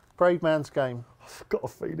then. Brave Man's Game. I've got a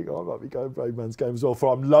feeling I might be going Brave Man's Game as well,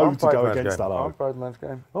 for I'm loath to go against that. I'm Brave Man's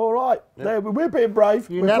Game. All right, there, we're being brave.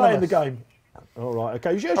 Unanimous. We're playing the game. All right,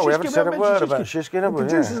 okay. We haven't said a word about Shishkin, have we?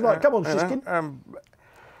 Producer's like, come on, Shishkin.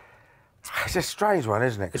 It's a strange one,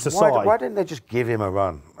 isn't it? 'Cause It's a why, sigh. why didn't they just give him a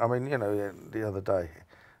run? I mean, the other day,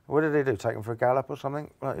 what did they do? Take him for a gallop or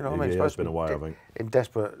something? Like, you know what I mean? Yeah, Supposed it's been to be away, I think.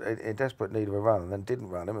 in desperate need of a run, and then didn't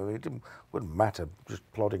run him. I mean, it wouldn't matter just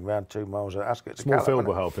plodding around 2 miles at Ascot. Small field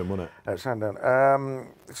will help him, wouldn't it? At Sandown.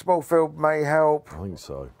 Small field may help. I think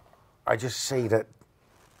so. I just see that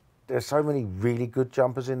there's so many really good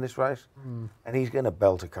jumpers in this race, and he's going to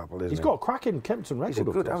belt a couple, isn't he? He's got a cracking Kempton record. He's a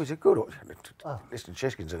good. of course. He's a good horse. Listen,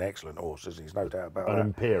 Shishkin's an excellent horse, isn't he? There's no doubt about An that.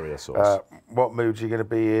 imperious horse. What mood's he going to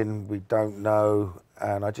be in? We don't know,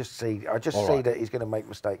 and I just see All see right. that he's going to make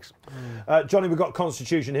mistakes. Johnny, we've got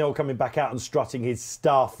Constitution Hill coming back out and strutting his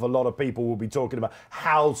stuff. A lot of people will be talking about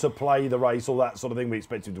how to play the race, all that sort of thing. We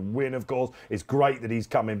expect him to win, of course. It's great that he's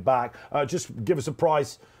coming back. Just give us a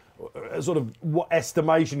price, sort of what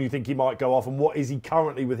estimation you think he might go off, and what is he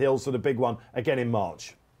currently with Hill, so the big one, again in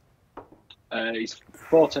March? He's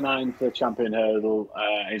 4-9 for the Champion Hurdle.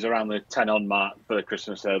 He's around the 10-on mark for the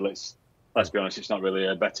Christmas Hurdle. Let's be honest, it's not really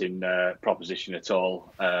a betting proposition at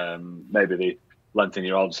all. Maybe the length in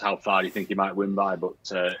your odds, how far you think he might win by, but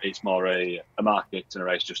it's more a market and a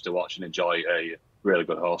race just to watch and enjoy a really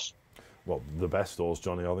good horse. Well, the best horse,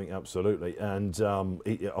 Johnny, I think, absolutely. And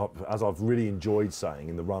as I've really enjoyed saying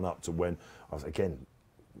in the run-up to when, again,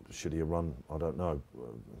 should he have run, I don't know,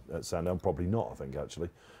 at Sandown? Probably not, I think, actually,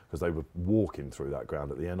 because they were walking through that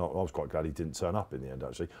ground at the end. I was quite glad he didn't turn up in the end,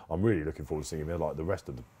 actually. I'm really looking forward to seeing him like the rest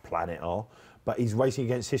of the planet are. But he's racing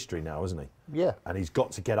against history now, isn't he? Yeah. And he's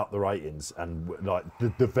got to get up the ratings, and like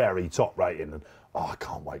the very top rating. And I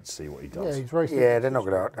can't wait to see what he does. Yeah, he's racing. Yeah, they're not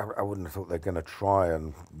going to. I wouldn't have thought they're going to try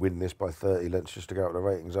and win this by 30 lengths just to go up the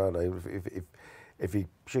ratings, are they? If he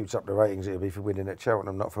shoots up the ratings, it'll be for winning at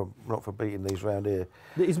Cheltenham, not for beating these round here.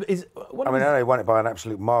 I mean, I know he won it by an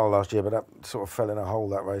absolute mile last year, but that sort of fell in a hole,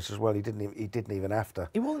 that race as well. He didn't even have to.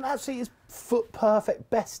 He wasn't actually his foot perfect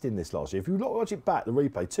best in this last year. If you watch it back, the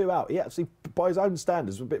replay, 2 out, he actually, by his own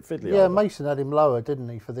standards, was a bit fiddly. Yeah, Mason had him lower, didn't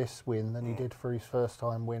he, for this win than he did for his first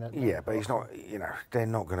time win at. Yeah, but he's not. They're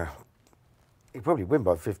not going to. He'll probably win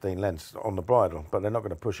by 15 lengths on the bridle, but they're not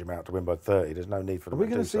going to push him out to win by 30. There's no need for them Are we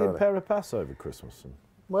to going do to see so, him are they? pair a pass over Christmas?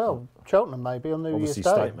 Well, Cheltenham maybe on New Year's Obviously,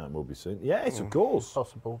 Day. State Man will be soon. Yes, of course.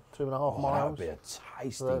 Possible 2.5 That miles. would be a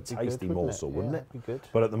tasty, That'd be tasty good, morsel, wouldn't Yeah, it? that'd be good.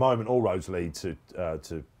 But at the moment, all roads lead to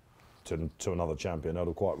another champion.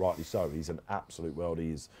 Hurdle, quite rightly so. He's an absolute world.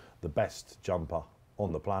 He is the best jumper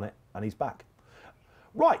on the planet, and he's back.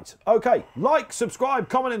 Right, okay. Like, subscribe,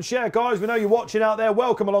 comment and share, guys. We know you're watching out there.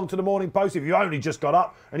 Welcome along to the Morning Post. If you only just got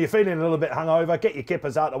up and you're feeling a little bit hungover, get your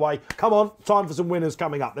kippers out of the way. Come on, time for some winners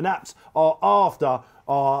coming up. The Naps are after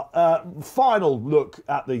our final look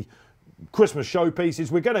at the Christmas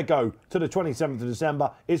showpieces. We're going to go to the 27th of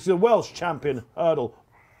December. It's the Welsh Champion Hurdle.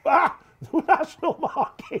 National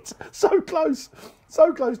Market. So close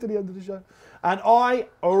to the end of the show. And I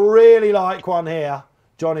really like one here.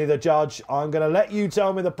 Johnny the judge, I'm going to let you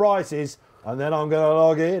tell me the prices and then I'm going to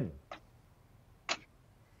log in.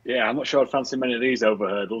 Yeah, I'm not sure I'd fancy many of these over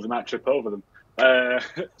hurdles. I might trip over them.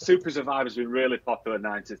 Super Survivor's been really popular at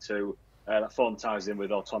 92. That form ties in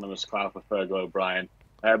with Autonomous Cloud for Fergal O'Brien.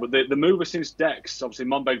 But the mover since Dex, obviously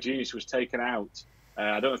Monbeg Genius was taken out.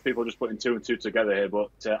 I don't know if people are just putting 2 and 2 together here,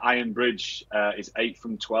 but Iron Bridge is 8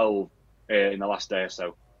 from 12 in the last day or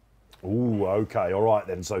so. Ooh, okay, all right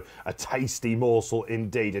then. So a tasty morsel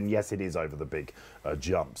indeed, and yes, it is over the big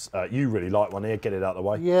jumps. You really like one here. Get it out of the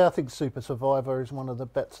way. Yeah, I think Super Survivor is one of the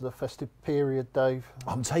bets of the festive period, Dave.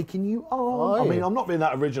 I'm taking you on. I mean, I'm not being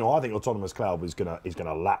that original. I think Autonomous Cloud is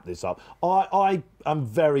gonna lap this up. I am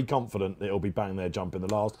very confident that it'll be bang there, jump in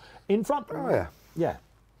the last in front. Oh yeah, yeah.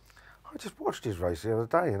 I just watched his race the other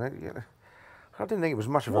day, and I didn't think it was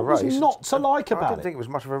much of a What race. was not to like about I didn't it? think it was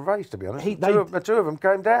much of a race, to be honest. The The two of them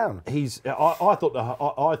came down. I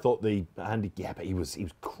thought the handy. Yeah, but he was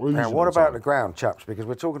cruising. Now, what all the about time. the ground, chaps? Because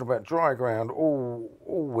we're talking about dry ground all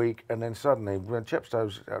week, and then suddenly, when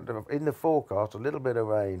Chepstow's in the forecast, a little bit of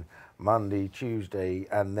rain Monday, Tuesday,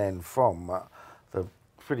 and then from the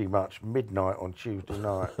pretty much midnight on Tuesday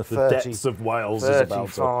night, The depths of Wales is about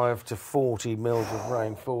to... 35 to 40 mils of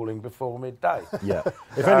rain falling before midday. Yeah.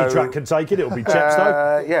 If any track can take it, it'll be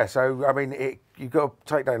Chepstow. Yeah, so, I mean, you've got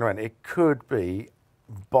to take that in mind. It could be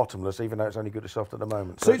bottomless, even though it's only good as soft at the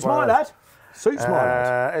moment. So Suits my lad. Suits my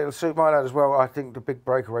lad. It'll suit my lad as well. I think the big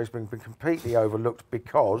breakaway has been completely overlooked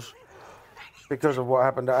because because of what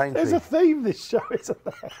happened at Aintree. There's a theme this show, isn't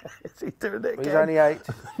there? Is he doing it again? He's only 8.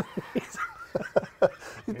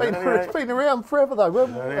 It's been around forever,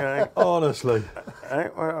 though. Honestly.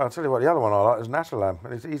 Well, I'll tell you what, the other one I like is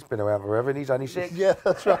Nassalam. He's been around forever and he's only 6. Yeah,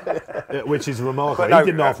 that's right. Yeah, which is remarkable. But He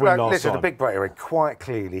didn't half win last listen, time. the big breaker quite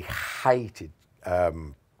clearly hated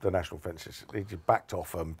the national fences. He just backed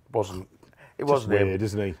off and wasn't. It Just wasn't him. weird,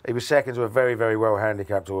 isn't he? He was second to a very, very well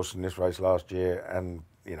handicapped horse in this race last year, and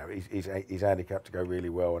you know he's handicapped to go really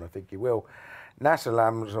well, and I think he will.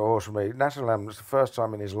 Nassalam's a horse for me. Nassalam's the first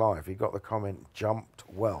time in his life he got the comment "jumped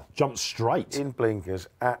well." Jumped straight. In blinkers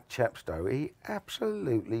at Chepstow, he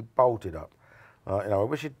absolutely bolted up. I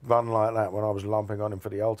wish he'd run like that when I was lumping on him for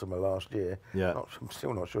the Ultima last year. Yeah. I'm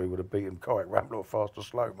still not sure he would have beaten Correct Rambler fast or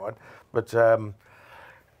slow, mind. But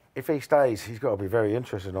if he stays, he's got to be very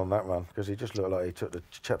interested on that run because he just looked like he took the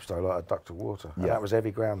Chepstow like a duck to water. And that was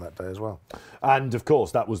heavy ground that day as well. And, of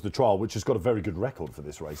course, that was the trial, which has got a very good record for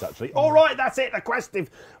this race, actually. All right, that's it. The Questive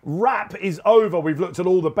wrap is over. We've looked at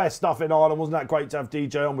all the best stuff in Ireland. Wasn't that great to have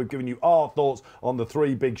DJ on? We've given you our thoughts on the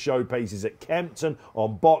 3 big showpieces at Kempton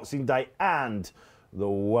on Boxing Day and the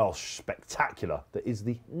Welsh spectacular that is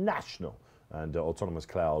the national and autonomous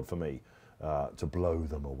cloud for me. To blow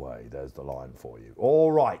them away. There's the line for you.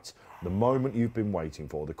 All right, the moment you've been waiting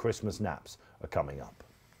for, the Christmas naps are coming up.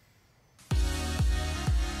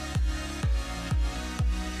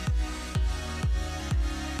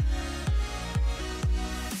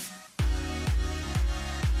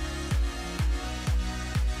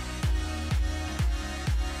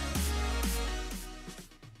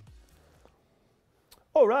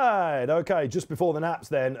 All right, okay, just before the naps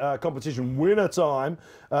then, competition winner time.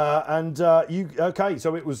 Okay,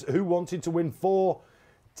 so it was who wanted to win 4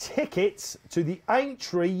 tickets to the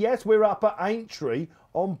Aintree. Yes, we're up at Aintree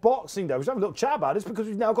on Boxing Day. We're having a little chat about this because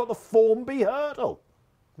we've now got the Formby Hurdle.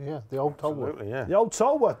 Yeah, the old Tolworth. Absolutely, yeah. The old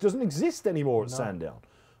Tolworth doesn't exist anymore at Sandown.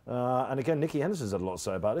 And again, Nicky Henderson's had a lot to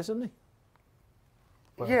say about this, hasn't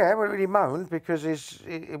he? Yeah, well, he moaned because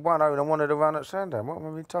he won over and wanted to run at Sandown. Well, I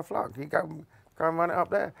mean, tough luck. You go and run it up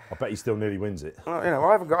there. I bet he still nearly wins it. Well,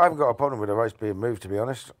 I haven't got a problem with the race being moved, to be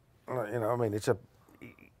honest. I mean, it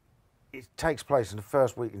takes place in the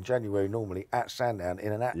first week in January normally at Sandown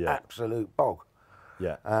in an absolute bog.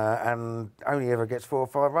 Yeah. And only ever gets 4 or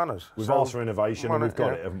 5 runners. We've asked for innovation and we've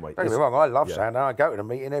got it, haven't we? Don't get me wrong, I love Sandown. I go to the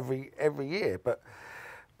meeting every year, but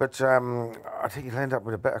I think you'll end up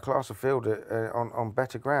with a better class of field on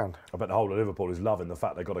better ground. I bet the whole of Liverpool is loving the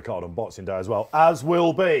fact they've got a card on Boxing Day as well, as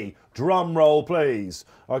will be. Drum roll, please.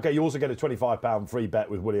 Okay, you also get a £25 free bet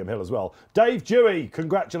with William Hill as well. Dave Dewey,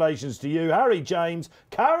 congratulations to you. Harry James,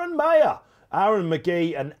 Karen Mayer, Aaron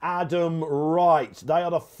McGee and Adam Wright. They are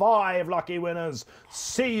the 5 lucky winners.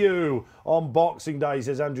 See you on Boxing Day,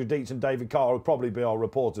 says Andrew Dietz and David Carr, will probably be our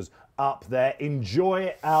reporters up there. Enjoy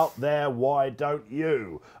it out there, why don't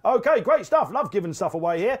you? Okay, great stuff. Love giving stuff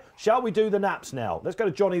away here. Shall we do the naps now? Let's go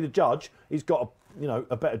to Johnny the Judge. He's got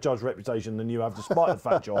a better judge reputation than you have, despite the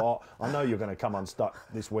fact you're hot. I know you're going to come unstuck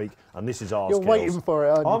this week, and this is ours. You're waiting for it,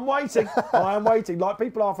 aren't you? I'm waiting. I am waiting, like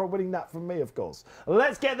people are for a winning nap from me, of course.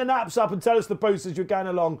 Let's get the naps up and tell us the boosts as you're going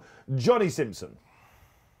along. Johnny Simpson.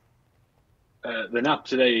 The nap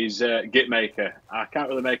today is Gitmaker. I can't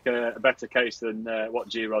really make a better case than what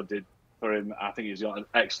G-Rod did for him. I think he's got an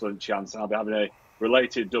excellent chance. I'll be having a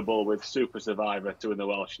related double with Super Survivor to win the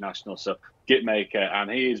Welsh National. So Gitmaker,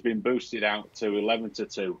 and he has been boosted out to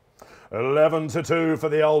 11-2. 11-2 for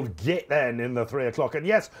the old Git then in the 3 o'clock. And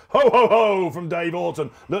yes, ho, ho, ho from Dave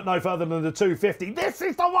Orton. Look no further than the 250. This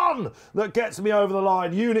is the one that gets me over the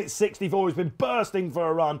line. Unit 64 has been bursting for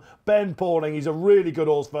a run. Ben Pauling, he's a really good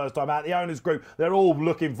horse first time out. The owners group, they're all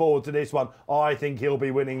looking forward to this one. I think he'll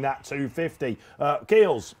be winning that 250.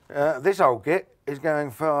 Keels. This old Git is going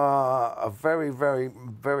for a very, very,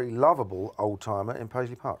 very lovable old-timer in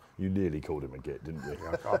Paisley Park. You nearly called him a Git, didn't you?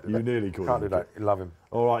 Yeah, I can't do You that. nearly called Can't him do a that. Git. You love him.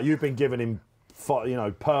 All right, you've been giving him,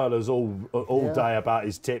 pearlers all day about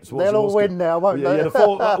his tips. They'll all win now, won't they?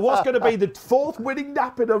 Yeah, what's going to be the 4th winning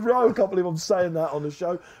nap in a row? I can't believe I'm saying that on the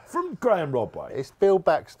show. From Graeme Rodway. It's Bill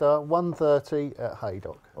Baxter, 1:30 at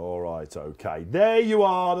Haydock. All right, okay. There you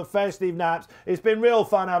are, the festive naps. It's been real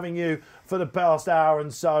fun having you for the past hour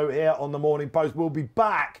and so here on the Morning Post. We'll be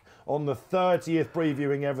back on the 30th,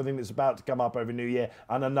 previewing everything that's about to come up over New Year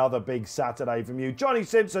and another big Saturday from you. Johnny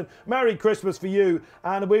Simpson, Merry Christmas for you.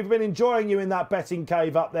 And we've been enjoying you in that betting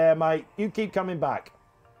cave up there, mate. You keep coming back.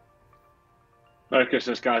 Merry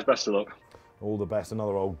Christmas, guys. Best of luck. All the best.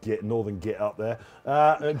 Another old Northern Git up there.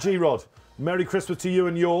 G-Rod, Merry Christmas to you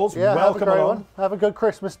and yours. Yeah, welcome have a great along. one. Have a good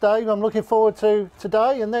Christmas, Dave. I'm looking forward to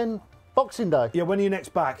today and then Boxing Day. Yeah, when are you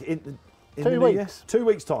next back? In 2 the new year? weeks. 2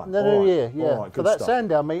 weeks' time. The All new right. year, yeah. All right, For good that stuff.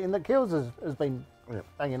 Sandown meeting that Kills has been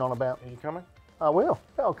hanging on about. Are you coming? I will.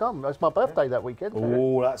 Yeah, I'll come. It's my birthday that weekend.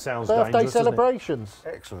 Oh, that sounds Birthday dangerous, doesn't it? celebrations.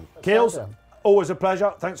 Excellent. Kills, Sandown. always a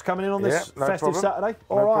pleasure. Thanks for coming in on this Yeah, no festive problem. Saturday.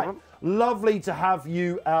 No All right. problem. Lovely to have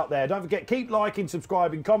you out there. Don't forget, keep liking,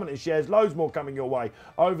 subscribing, commenting, shares. Loads more coming your way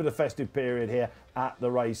over the festive period here at the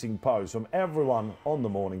Racing Post. From everyone on the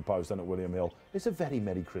Morning Post and at William Hill, it's a very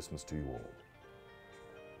Merry Christmas to you all.